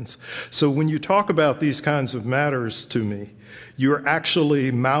Americans. So when you talk about these kinds of matters to me, you're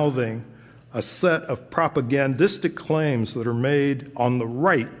actually mouthing a set of propagandistic claims that are made on the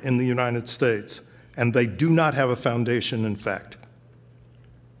right in the United States, and they do not have a foundation in fact.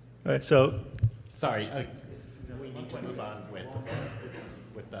 All right, so. Sorry, we need to move on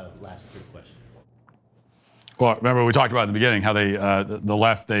with the last 3 questions. Well, remember we talked about in the beginning how the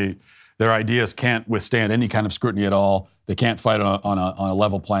left, they Their ideas can't withstand any kind of scrutiny at all. They can't fight on a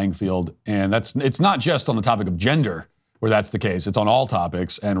level playing field. And it's not just on the topic of gender where that's the case. It's on all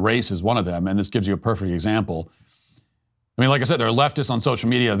topics, and race is one of them. And this gives you a perfect example. I mean, like I said, there are leftists on social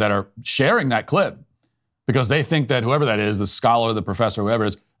media that are sharing that clip because they think that whoever that is, the scholar, the professor, whoever it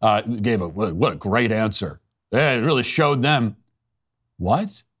is, gave what a great answer. Yeah, it really showed them.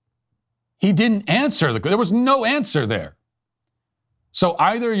 What? He didn't answer. There was no answer there. So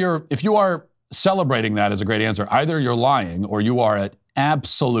either if you are celebrating that as a great answer, either you're lying or you are an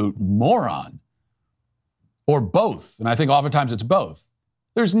absolute moron, or both. And I think oftentimes it's both.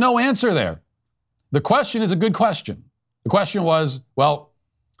 There's no answer there. The question is a good question. The question was, well,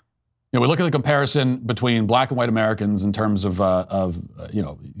 we look at the comparison between black and white Americans in terms of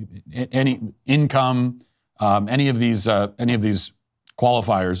any income, any of these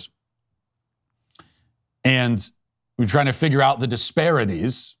qualifiers, and we're trying to figure out the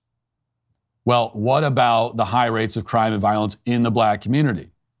disparities. Well, what about the high rates of crime and violence in the black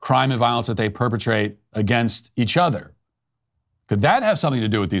community? Crime and violence that they perpetrate against each other. Could that have something to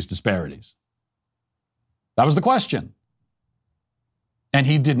do with these disparities? That was the question. And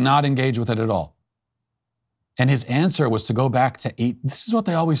he did not engage with it at all. And his answer was to go back to 8. This is what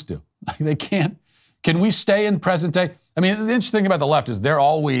they always do. They can't. Can we stay in present day? I mean, the interesting thing about the left is they're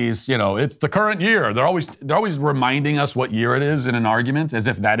always, it's the current year. They're always reminding us what year it is in an argument, as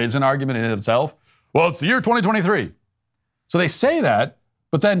if that is an argument in itself. Well, it's the year 2023. So they say that,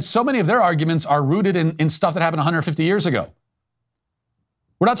 but then so many of their arguments are rooted in stuff that happened 150 years ago.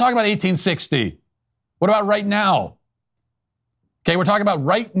 We're not talking about 1860. What about right now? Okay, we're talking about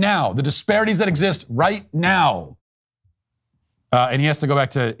right now, the disparities that exist right now. And he has to go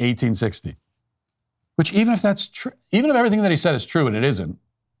back to 1860. Which even if that's true, even if everything that he said is true, and it isn't,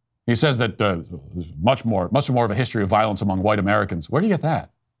 he says that there's much more of a history of violence among white Americans. Where do you get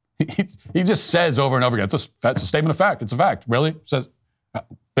that? He just says over and over again, that's a statement of fact. It's a fact. Really? Says,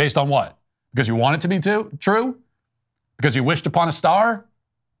 based on what? Because you want it to be true? Because you wished upon a star?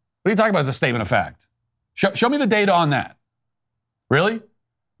 What are you talking about as a statement of fact? Show me the data on that. Really?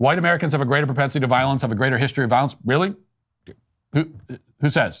 White Americans have a greater propensity to violence, have a greater history of violence? Really? Who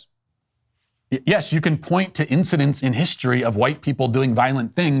says? Yes, you can point to incidents in history of white people doing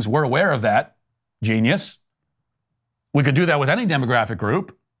violent things. We're aware of that. Genius. We could do that with any demographic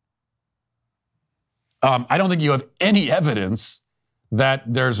group. I don't think you have any evidence that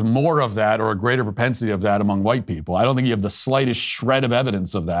there's more of that or a greater propensity of that among white people. I don't think you have the slightest shred of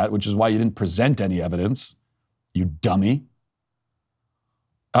evidence of that, which is why you didn't present any evidence, you dummy.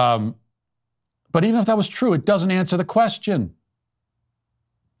 But even if that was true, it doesn't answer the question.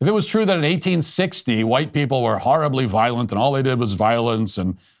 If it was true that in 1860, white people were horribly violent and all they did was violence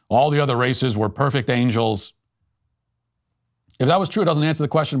and all the other races were perfect angels, if that was true, it doesn't answer the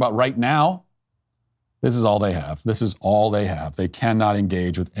question about right now. This is all they have. This is all they have. They cannot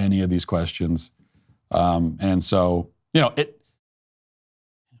engage with any of these questions. And so, well,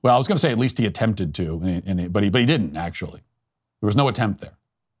 I was going to say at least he attempted to, but he didn't actually. There was no attempt there.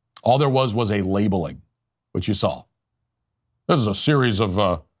 All there was a labeling, which you saw. This is a series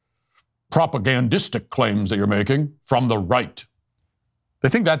of propagandistic claims that you're making from the right. They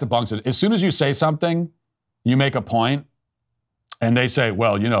think that debunks it. As soon as you say something, you make a point, and they say,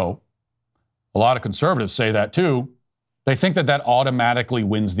 well, a lot of conservatives say that too. They think that automatically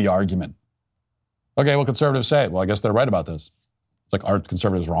wins the argument. Okay, well, conservatives say it. Well, I guess they're right about this. It's like, are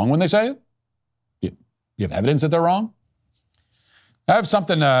conservatives wrong when they say it? You have evidence that they're wrong? I have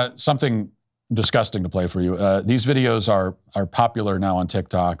something disgusting to play for you. These videos are popular now on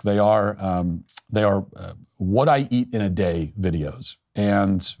TikTok. They are what I eat in a day videos,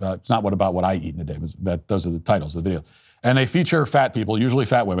 and it's not about what I eat in a day. But those are the titles of the video, and they feature fat people, usually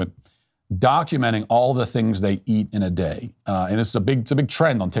fat women, documenting all the things they eat in a day. And it's a big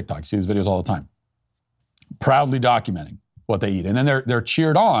trend on TikTok. You see these videos all the time, proudly documenting what they eat, and then they're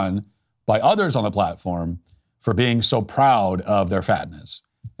cheered on by others on the platform for being so proud of their fatness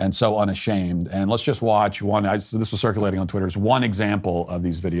and so unashamed. And let's just watch one. This was circulating on Twitter. It's one example of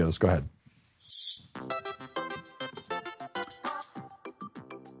these videos. Go ahead.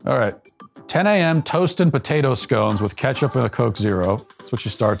 All right. 10 a.m. toast and potato scones with ketchup and a Coke Zero. That's what she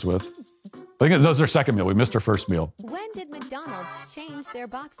starts with. I think that was her second meal. We missed her first meal. When did McDonald's change their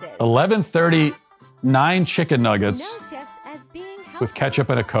boxes? 11:30, 9 chicken nuggets No chefs as being with ketchup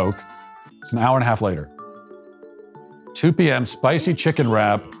and a Coke. It's an hour and a half later. 2 p.m. spicy chicken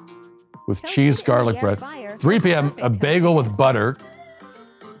wrap with cheese garlic bread. 3 p.m. a bagel with butter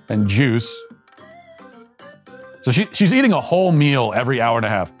and juice. So she's eating a whole meal every hour and a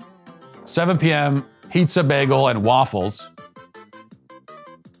half. 7 p.m. pizza bagel and waffles.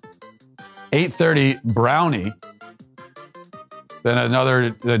 8:30, brownie. Then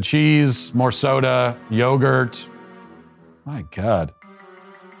another cheese, more soda, yogurt. My God.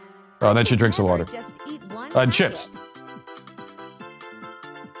 Oh, and then she drinks the water. Just eat one And chips. nugget.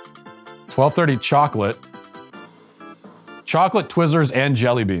 12:30, chocolate. Chocolate, Twizzlers, and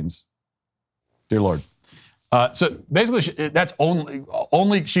jelly beans. Dear Lord. So basically, that's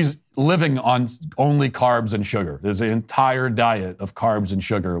only she's living on only carbs and sugar. There's an entire diet of carbs and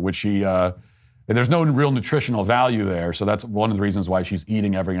sugar, which she, and there's no real nutritional value there. So that's one of the reasons why she's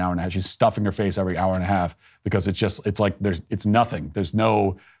eating every hour and a half. She's stuffing her face every hour and a half because it's nothing. There's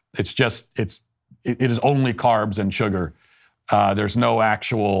no, it is only carbs and sugar. There's no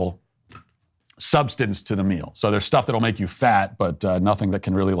actual substance to the meal. So there's stuff that'll make you fat, but nothing that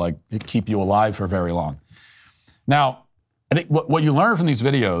can really keep you alive for very long. Now, I think what you learn from these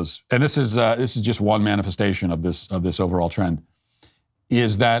videos, and this is just one manifestation of this overall trend,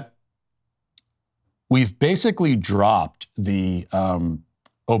 is that we've basically dropped the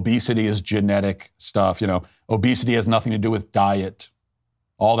obesity is genetic stuff. Obesity has nothing to do with diet,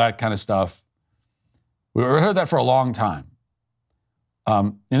 all that kind of stuff. We heard that for a long time.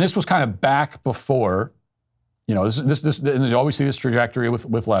 And this was kind of back before, and you always see this trajectory with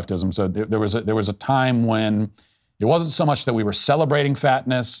leftism. So there was a time when it wasn't so much that we were celebrating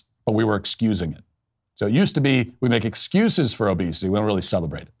fatness, but we were excusing it. So it used to be we make excuses for obesity, we don't really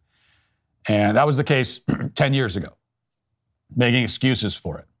celebrate it. And that was the case 10 years ago, making excuses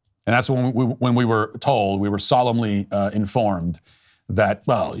for it. And that's when we were told, we were solemnly informed that,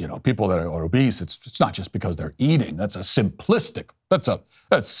 people that are obese, it's not just because they're eating. That's a simplistic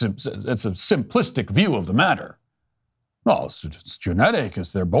view of the matter. Well, it's genetic.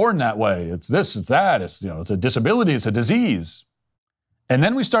 They're born that way. It's this, it's that. It's a disability. It's a disease. And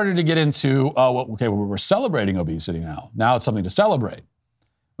then we started to get into, we're celebrating obesity now. Now it's something to celebrate.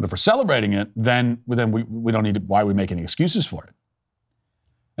 But if we're celebrating it, then we don't need to, why are we making excuses for it?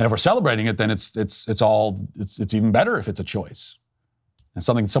 And if we're celebrating it, then it's even better if it's a choice. And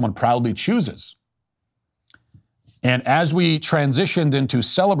something someone proudly chooses. And as we transitioned into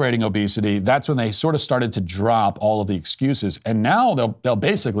celebrating obesity, that's when they sort of started to drop all of the excuses. And now they'll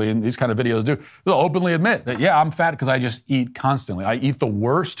basically, in these kind of videos, they'll openly admit that, yeah, I'm fat because I just eat constantly. I eat the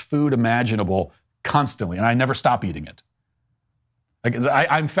worst food imaginable constantly, and I never stop eating it.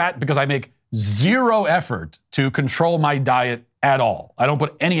 I'm fat because I make zero effort to control my diet at all. I don't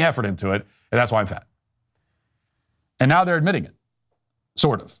put any effort into it, and that's why I'm fat. And now they're admitting it.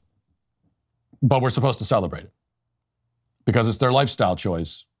 Sort of. But we're supposed to celebrate it because it's their lifestyle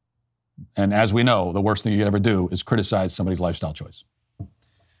choice. And as we know, the worst thing you could ever do is criticize somebody's lifestyle choice.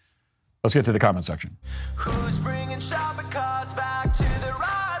 Let's get to the comment section. Who's bringing shopping carts back to the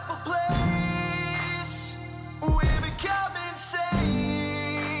rightful place? We're becoming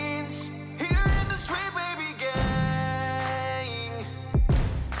saints here in the Sweet Baby Gang.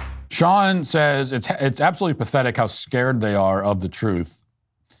 Sean says it's absolutely pathetic how scared they are of the truth.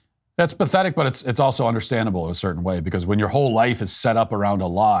 That's pathetic, but it's also understandable in a certain way, because when your whole life is set up around a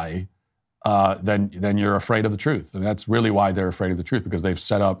lie, then you're afraid of the truth. And that's really why they're afraid of the truth, because they've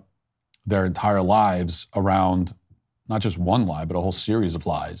set up their entire lives around not just one lie, but a whole series of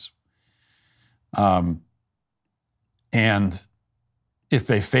lies. And if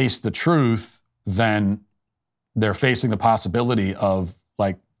they face the truth, then they're facing the possibility of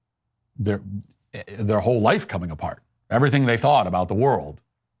their whole life coming apart. Everything they thought about the world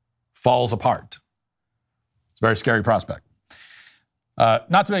falls apart. It's a very scary prospect.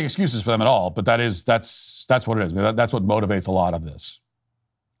 Not to make excuses for them at all, but that's what it is. That's what motivates a lot of this.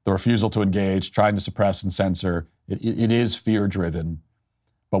 The refusal to engage, trying to suppress and censor. It is fear-driven,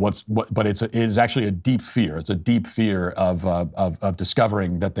 but it is actually a deep fear. It's a deep fear of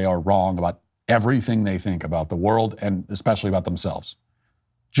discovering that they are wrong about everything they think about the world and especially about themselves.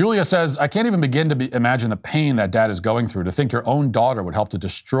 Julia says, I can't even begin to imagine the pain that dad is going through. To think your own daughter would help to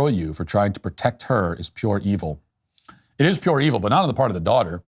destroy you for trying to protect her is pure evil. It is pure evil, but not on the part of the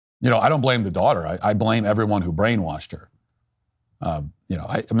daughter. I don't blame the daughter. I blame everyone who brainwashed her. I'm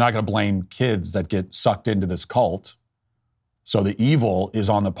not going to blame kids that get sucked into this cult. So the evil is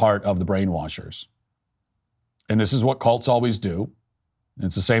on the part of the brainwashers. And this is what cults always do.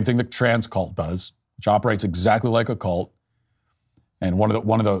 It's the same thing the trans cult does, which operates exactly like a cult. And one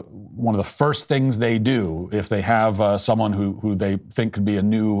of the first things they do, if they have someone who they think could be a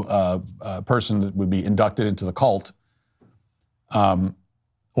new person that would be inducted into the cult, one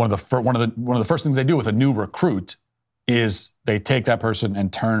of the first things they do with a new recruit is they take that person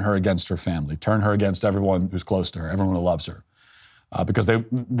and turn her against her family, turn her against everyone who's close to her, everyone who loves her, because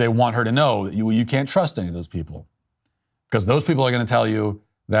they want her to know that you can't trust any of those people, because those people are going to tell you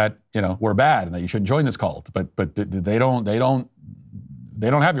that, we're bad and that you shouldn't join this cult. But they don't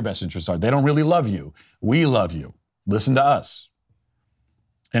have your best interests. They don't really love you. We love you. Listen to us.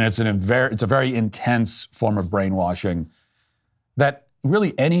 And it's a very intense form of brainwashing that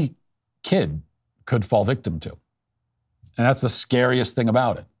really any kid could fall victim to. And that's the scariest thing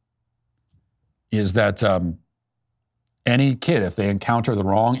about it, is that any kid, if they encounter the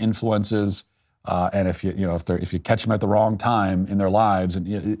wrong influences, and if you catch them at the wrong time in their lives,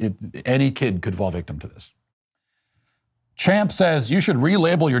 and any kid could fall victim to this. Champ says, you should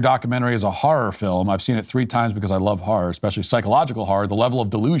relabel your documentary as a horror film. I've seen it 3 times because I love horror, especially psychological horror. The level of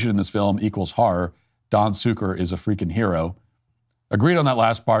delusion in this film equals horror. Don Zucker is a freaking hero. Agreed on that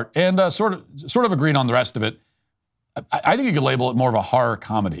last part, and sort of agreed on the rest of it. I think you could label it more of a horror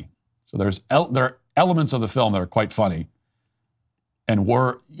comedy. So there are elements of the film that are quite funny, and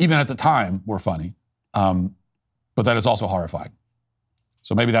even at the time were funny, but that is also horrifying.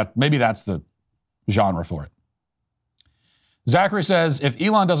 So maybe that's the genre for it. Zachary says, if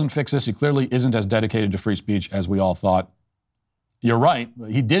Elon doesn't fix this, he clearly isn't as dedicated to free speech as we all thought. You're right.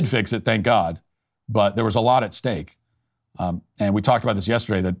 He did fix it, thank God, but there was a lot at stake. And we talked about this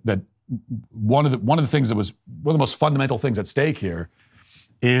yesterday, that one of the things that was one of the most fundamental things at stake here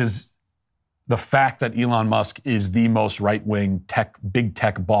is the fact that Elon Musk is the most right-wing big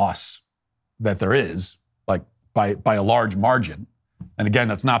tech boss that there is, like by a large margin. And again,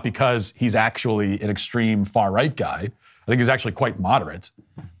 that's not because he's actually an extreme far-right guy. I think he's actually quite moderate.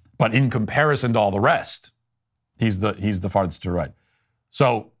 But in comparison to all the rest, he's the farthest to the right.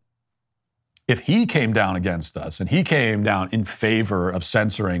 So if he came down against us and he came down in favor of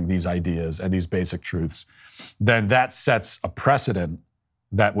censoring these ideas and these basic truths, then that sets a precedent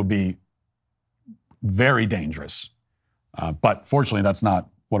that would be very dangerous. But fortunately, that's not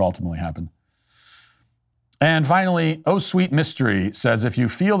what ultimately happened. And finally, Oh Sweet Mystery says, if you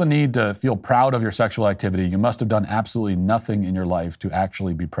feel the need to feel proud of your sexual activity, you must have done absolutely nothing in your life to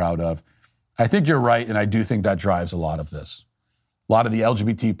actually be proud of. I think you're right, and I do think that drives a lot of this. A lot of the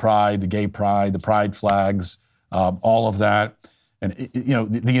LGBT pride, the gay pride, the pride flags, all of that. And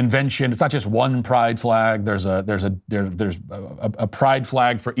the invention, it's not just one pride flag. There's a pride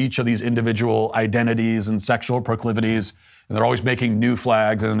flag for each of these individual identities and sexual proclivities. And they're always making new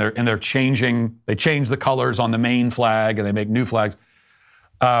flags, and they're changing. They change the colors on the main flag, and they make new flags.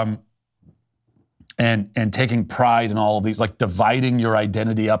 And taking pride in all of these, like dividing your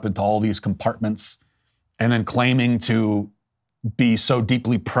identity up into all these compartments, and then claiming to be so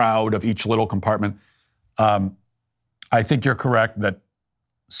deeply proud of each little compartment. I think you're correct that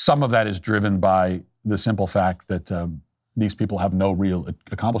some of that is driven by the simple fact that these people have no real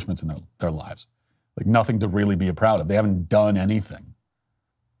accomplishments in their lives. Like nothing to really be proud of. They haven't done anything.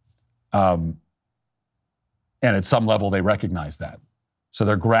 And at some level, they recognize that. So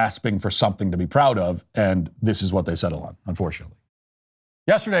they're grasping for something to be proud of, and this is what they settle on, unfortunately.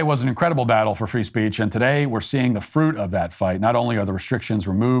 Yesterday was an incredible battle for free speech, and today we're seeing the fruit of that fight. Not only are the restrictions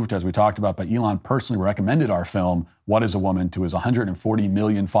removed, as we talked about, but Elon personally recommended our film, What is a Woman, to his 140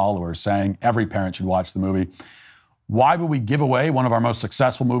 million followers, saying every parent should watch the movie. Why would we give away one of our most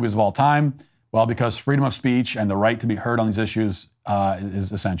successful movies of all time? Well, because freedom of speech and the right to be heard on these issues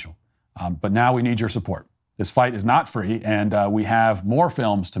is essential. But now we need your support. This fight is not free, and we have more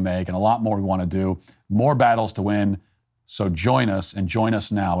films to make and a lot more we want to do, more battles to win. So join us, and join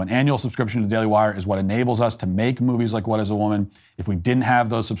us now. An annual subscription to Daily Wire is what enables us to make movies like What is a Woman. If we didn't have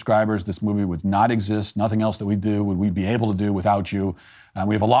those subscribers, this movie would not exist. Nothing else that we do would we be able to do without you.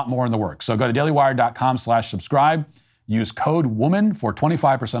 We have a lot more in the works. So go to dailywire.com/subscribe. Use code WOMAN for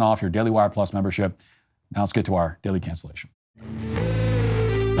 25% off your Daily Wire Plus membership. Now let's get to our daily cancellation.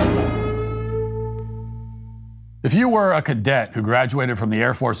 If you were a cadet who graduated from the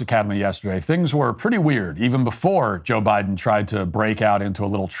Air Force Academy yesterday, things were pretty weird, even before Joe Biden tried to break out into a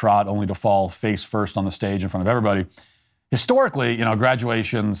little trot only to fall face first on the stage in front of everybody. Historically,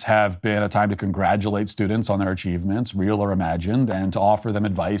 graduations have been a time to congratulate students on their achievements, real or imagined, and to offer them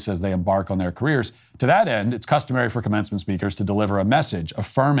advice as they embark on their careers. To that end, it's customary for commencement speakers to deliver a message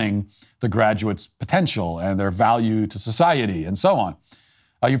affirming the graduates' potential and their value to society, and so on.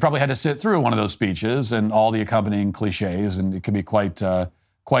 You probably had to sit through one of those speeches and all the accompanying cliches, and it can be quite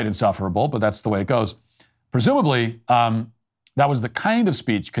insufferable, but that's the way it goes. Presumably, that was the kind of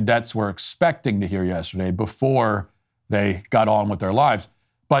speech cadets were expecting to hear yesterday before they got on with their lives.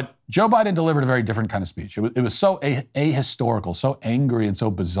 But Joe Biden delivered a very different kind of speech. It was so ahistorical, so angry, and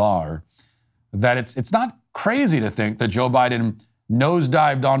so bizarre that it's not crazy to think that Joe Biden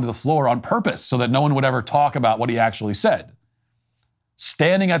nosedived onto the floor on purpose so that no one would ever talk about what he actually said.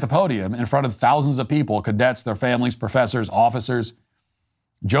 Standing at the podium in front of thousands of people, cadets, their families, professors, officers,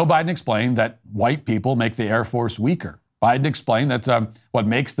 Joe Biden explained that white people make the Air Force weaker. Biden explained that what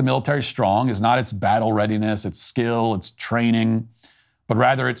makes the military strong is not its battle readiness, its skill, its training, but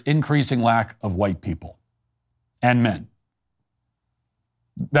rather its increasing lack of white people and men.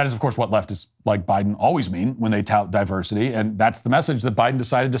 That is, of course, what leftists like Biden always mean when they tout diversity, and that's the message that Biden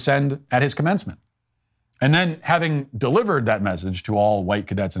decided to send at his commencement. And then, having delivered that message to all white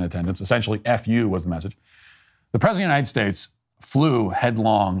cadets in attendance, essentially F you was the message, the President of the United States flew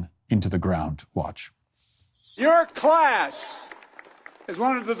headlong into the ground. Watch. Your class is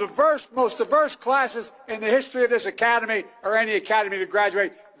one of the most diverse classes in the history of this academy or any academy to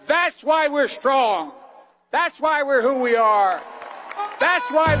graduate. That's why we're strong. That's why we're who we are.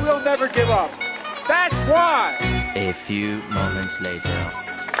 That's why we'll never give up. That's why. A few moments later.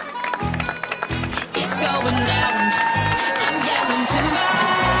 It's going down. I'm getting timber.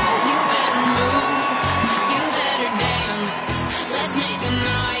 You better move. You better dance. Let's make a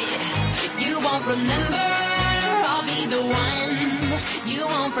night you won't remember. I'll be the one you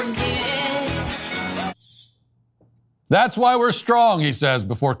won't forget. That's why we're strong, he says,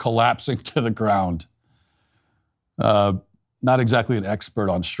 before collapsing to the ground. Not exactly an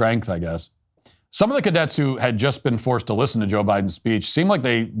expert on strength, I guess. Some of the cadets who had just been forced to listen to Joe Biden's speech seemed like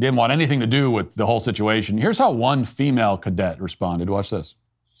they didn't want anything to do with the whole situation. Here's how one female cadet responded. Watch this.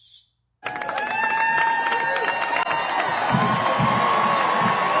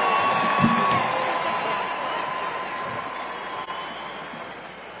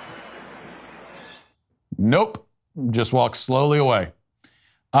 Nope. Just walked slowly away.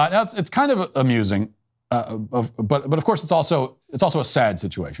 Now it's kind of amusing. But of course, it's also a sad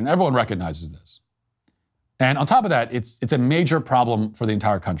situation. Everyone recognizes this. And on top of that, it's a major problem for the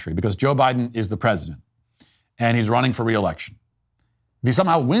entire country because Joe Biden is the president and he's running for re-election. If he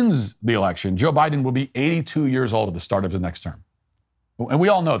somehow wins the election, Joe Biden will be 82 years old at the start of his next term. And we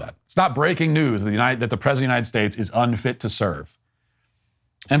all know that. It's not breaking news that the President of the United States is unfit to serve.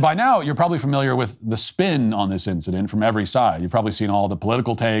 And by now, you're probably familiar with the spin on this incident from every side. You've probably seen all the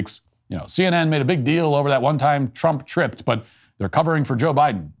political takes. You know, CNN made a big deal over that one time Trump tripped, but they're covering for Joe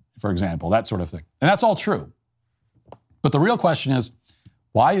Biden, for example, that sort of thing. And that's all true. But the real question is,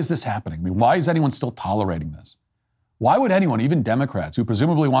 why is this happening? I mean, why is anyone still tolerating this? Why would anyone, even Democrats, who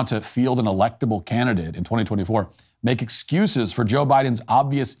presumably want to field an electable candidate in 2024, make excuses for Joe Biden's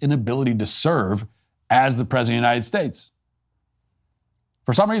obvious inability to serve as the President of the United States?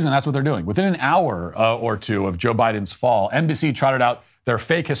 For some reason, that's what they're doing. Within an hour or two of Joe Biden's fall, NBC trotted out their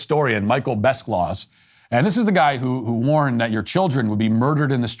fake historian, Michael Beschloss. And this is the guy who warned that your children would be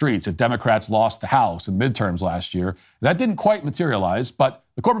murdered in the streets if Democrats lost the House in midterms last year. That didn't quite materialize, but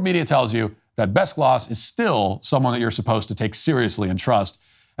the corporate media tells you that Beschloss is still someone that you're supposed to take seriously and trust.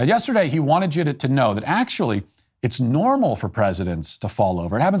 And yesterday, he wanted you to know that actually it's normal for presidents to fall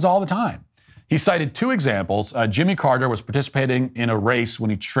over. It happens all the time. He cited two examples. Jimmy Carter was participating in a race when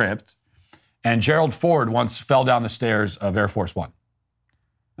he tripped, and Gerald Ford once fell down the stairs of Air Force One.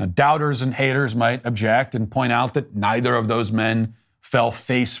 Now, doubters and haters might object and point out that neither of those men fell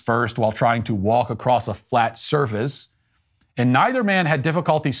face first while trying to walk across a flat surface, and neither man had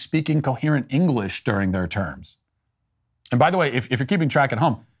difficulty speaking coherent English during their terms. And by the way, if you're keeping track at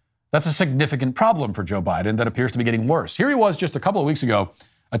home, that's a significant problem for Joe Biden that appears to be getting worse. Here he was just a couple of weeks ago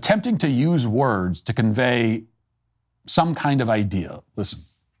attempting to use words to convey some kind of idea. Listen.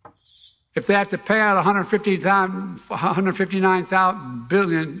 If they have to pay out $159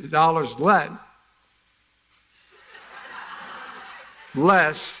 billion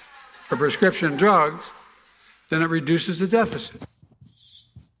less for prescription drugs, then it reduces the deficit.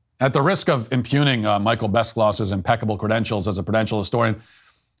 At the risk of impugning Michael Beschloss's impeccable credentials as a prudential historian,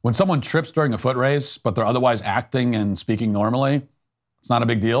 when someone trips during a foot race, but they're otherwise acting and speaking normally, it's not a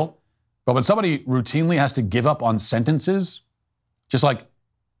big deal. But when somebody routinely has to give up on sentences, just like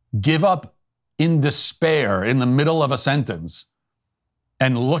give up in despair in the middle of a sentence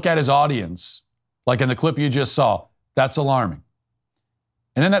and look at his audience, like in the clip you just saw, that's alarming.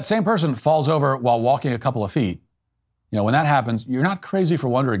 And then that same person falls over while walking a couple of feet. You know, when that happens, you're not crazy for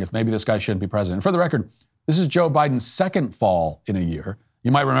wondering if maybe this guy shouldn't be president. And for the record, this is Joe Biden's second fall in a year. You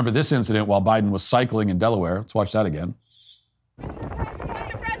might remember this incident while Biden was cycling in Delaware. Let's watch that again.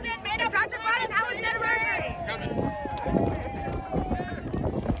 Mr. President, may Dr. Biden, how is it anniversary?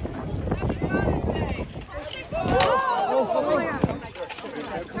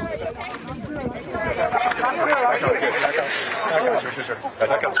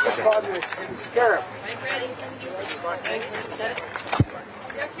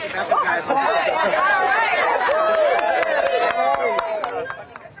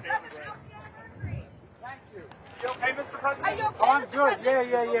 Hey, Mr. President. Are you okay, Oh, I'm Mr. good.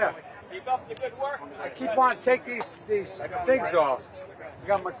 President? Yeah. Keep up the good work. I keep on taking these things off. I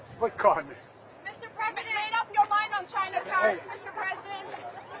got my split card. Mr. President, made up your mind on China tariffs, Mr. President.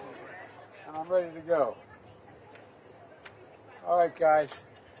 And I'm ready to go. All right, guys.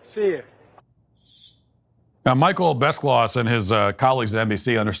 See you. Now, Michael Beschloss and his colleagues at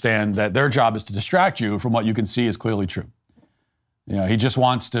NBC understand that their job is to distract you from what you can see is clearly true. You know, he just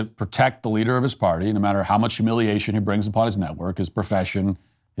wants to protect the leader of his party, no matter how much humiliation he brings upon his network, his profession,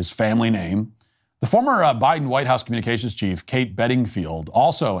 his family name. The former Biden White House communications chief, Kate Bedingfield,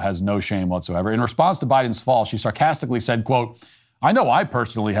 also has no shame whatsoever. In response to Biden's fall, she sarcastically said, quote, "I know I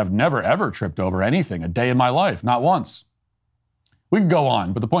personally have never, ever tripped over anything a day in my life, not once." We could go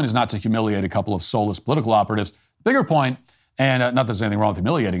on, but the point is not to humiliate a couple of soulless political operatives. The bigger point, and not that there's anything wrong with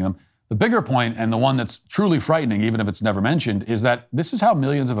humiliating them, the bigger point, and the one that's truly frightening, even if it's never mentioned, is that this is how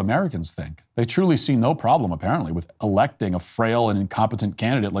millions of Americans think. They truly see no problem, apparently, with electing a frail and incompetent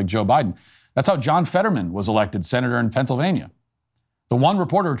candidate like Joe Biden. That's how John Fetterman was elected senator in Pennsylvania. The one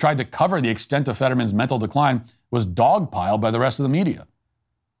reporter who tried to cover the extent of Fetterman's mental decline was dogpiled by the rest of the media.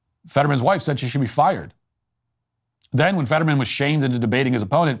 Fetterman's wife said she should be fired. Then, when Fetterman was shamed into debating his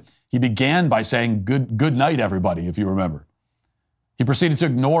opponent, he began by saying, good night, everybody, if you remember. He proceeded to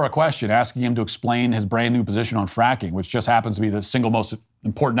ignore a question asking him to explain his brand new position on fracking, which just happens to be the single most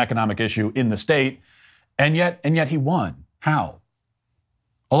important economic issue in the state. And yet he won. How?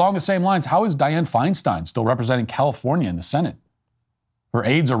 Along the same lines, how is Dianne Feinstein still representing California in the Senate? Her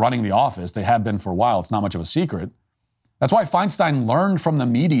aides are running the office. They have been for a while. It's not much of a secret. That's why Feinstein learned from the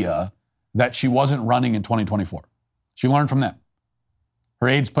media that she wasn't running in 2024. She learned from them. Her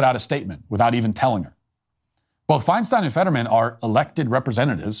aides put out a statement without even telling her. Both Feinstein and Fetterman are elected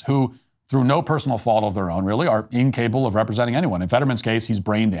representatives who, through no personal fault of their own, really, are incapable of representing anyone. In Fetterman's case, he's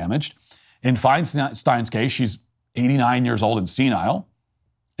brain damaged. In Feinstein's case, she's 89 years old and senile,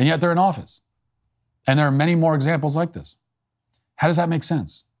 and yet they're in office. And there are many more examples like this. How does that make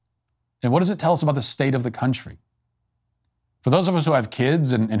sense? And what does it tell us about the state of the country? For those of us who have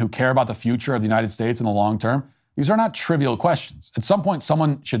kids and who care about the future of the United States in the long term, these are not trivial questions. At some point,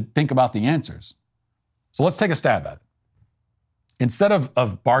 someone should think about the answers. So let's take a stab at it. Instead of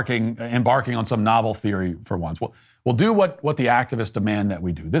embarking on some novel theory for once, we'll do what the activists demand that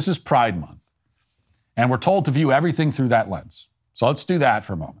we do. This is Pride Month, and we're told to view everything through that lens. So let's do that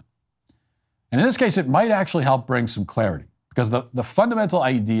for a moment. And in this case, it might actually help bring some clarity, because the fundamental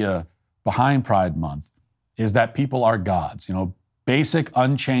idea behind Pride Month is that people are gods. You know, basic,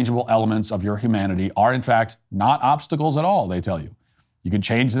 unchangeable elements of your humanity are, in fact, not obstacles at all, they tell you. You can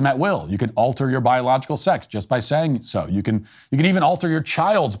change them at will. You can alter your biological sex just by saying so. You can even alter your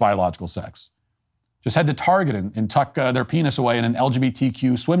child's biological sex. Just head to Target and tuck their penis away in an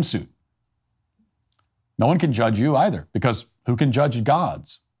LGBTQ swimsuit. No one can judge you either, because who can judge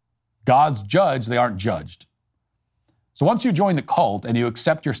gods? Gods judge, they aren't judged. So once you join the cult and you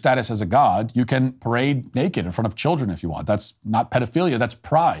accept your status as a god, you can parade naked in front of children if you want. That's not pedophilia, that's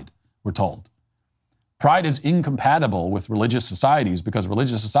pride, we're told. Pride is incompatible with religious societies because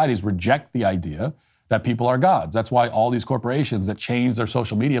religious societies reject the idea that people are gods. That's why all these corporations that change their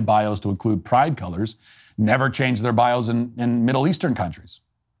social media bios to include pride colors never change their bios in Middle Eastern countries.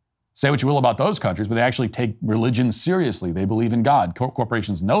 Say what you will about those countries, but they actually take religion seriously. They believe in God.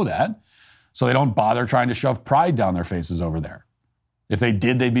 Corporations know that, so they don't bother trying to shove pride down their faces over there. If they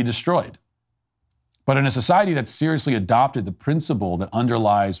did, they'd be destroyed. But in a society that's seriously adopted the principle that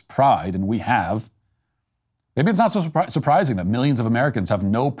underlies pride, and we have, maybe it's not so surprising that millions of Americans have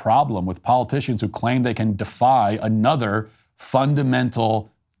no problem with politicians who claim they can defy another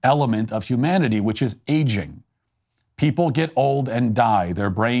fundamental element of humanity, which is aging. People get old and die. Their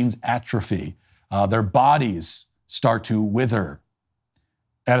brains atrophy. Their bodies start to wither.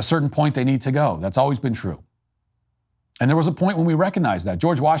 At a certain point, they need to go. That's always been true. And there was a point when we recognized that.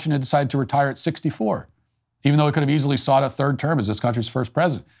 George Washington decided to retire at 64, even though he could have easily sought a third term as this country's first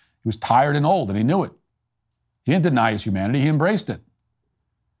president. He was tired and old, and he knew it. He didn't deny his humanity. He embraced it.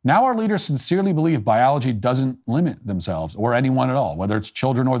 Now our leaders sincerely believe biology doesn't limit themselves or anyone at all, whether it's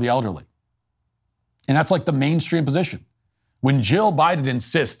children or the elderly. And that's like the mainstream position. When Jill Biden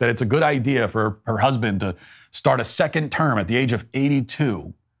insists that it's a good idea for her husband to start a second term at the age of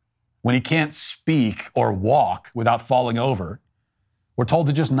 82, when he can't speak or walk without falling over, we're told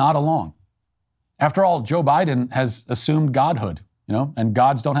to just nod along. After all, Joe Biden has assumed godhood, and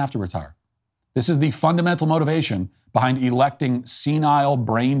gods don't have to retire. This is the fundamental motivation behind electing senile,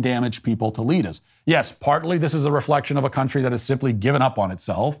 brain-damaged people to lead us. Yes, partly this is a reflection of a country that has simply given up on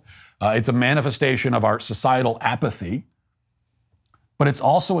itself. It's a manifestation of our societal apathy. But it's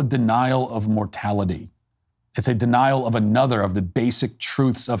also a denial of mortality. It's a denial of another of the basic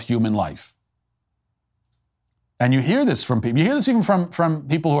truths of human life. And you hear this from people. You hear this even from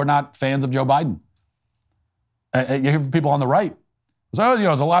people who are not fans of Joe Biden. You hear from people on the right. So,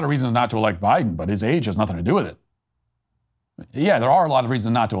 there's a lot of reasons not to elect Biden, but his age has nothing to do with it. Yeah, there are a lot of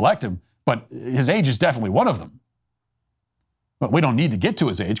reasons not to elect him, but his age is definitely one of them. But we don't need to get to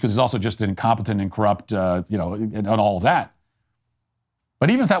his age because he's also just incompetent and corrupt, and all of that. But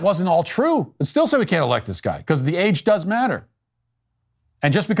even if that wasn't all true, I'd still say we can't elect this guy because the age does matter.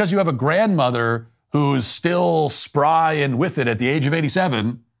 And just because you have a grandmother who's still spry and with it at the age of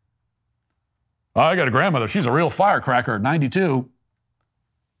 87, I got a grandmother, she's a real firecracker at 92.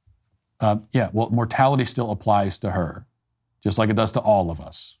 Mortality still applies to her, just like it does to all of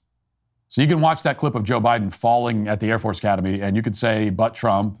us. So you can watch that clip of Joe Biden falling at the Air Force Academy, and you could say, but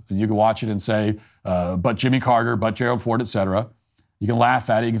Trump, and you can watch it and say, but Jimmy Carter, but Gerald Ford, et cetera. You can laugh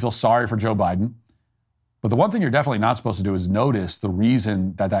at it, you can feel sorry for Joe Biden. But the one thing you're definitely not supposed to do is notice the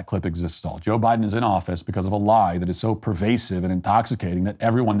reason that clip exists at all. Joe Biden is in office because of a lie that is so pervasive and intoxicating that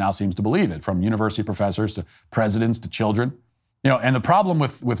everyone now seems to believe it, from university professors to presidents to children. And the problem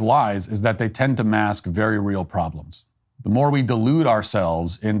with lies is that they tend to mask very real problems. The more we delude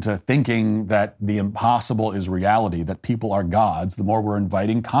ourselves into thinking that the impossible is reality, that people are gods, the more we're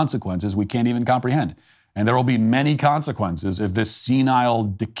inviting consequences we can't even comprehend. And there will be many consequences if this senile,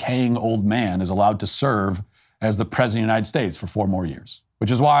 decaying old man is allowed to serve as the president of the United States for 4 more years. Which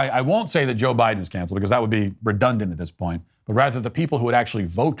is why I won't say that Joe Biden is canceled, because that would be redundant at this point, but rather the people who would actually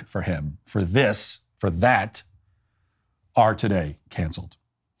vote for him, for that, are today canceled.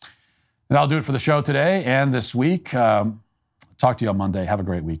 And that'll do it for the show today and this week. Talk to you on Monday. Have a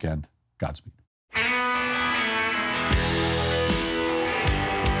great weekend. Godspeed.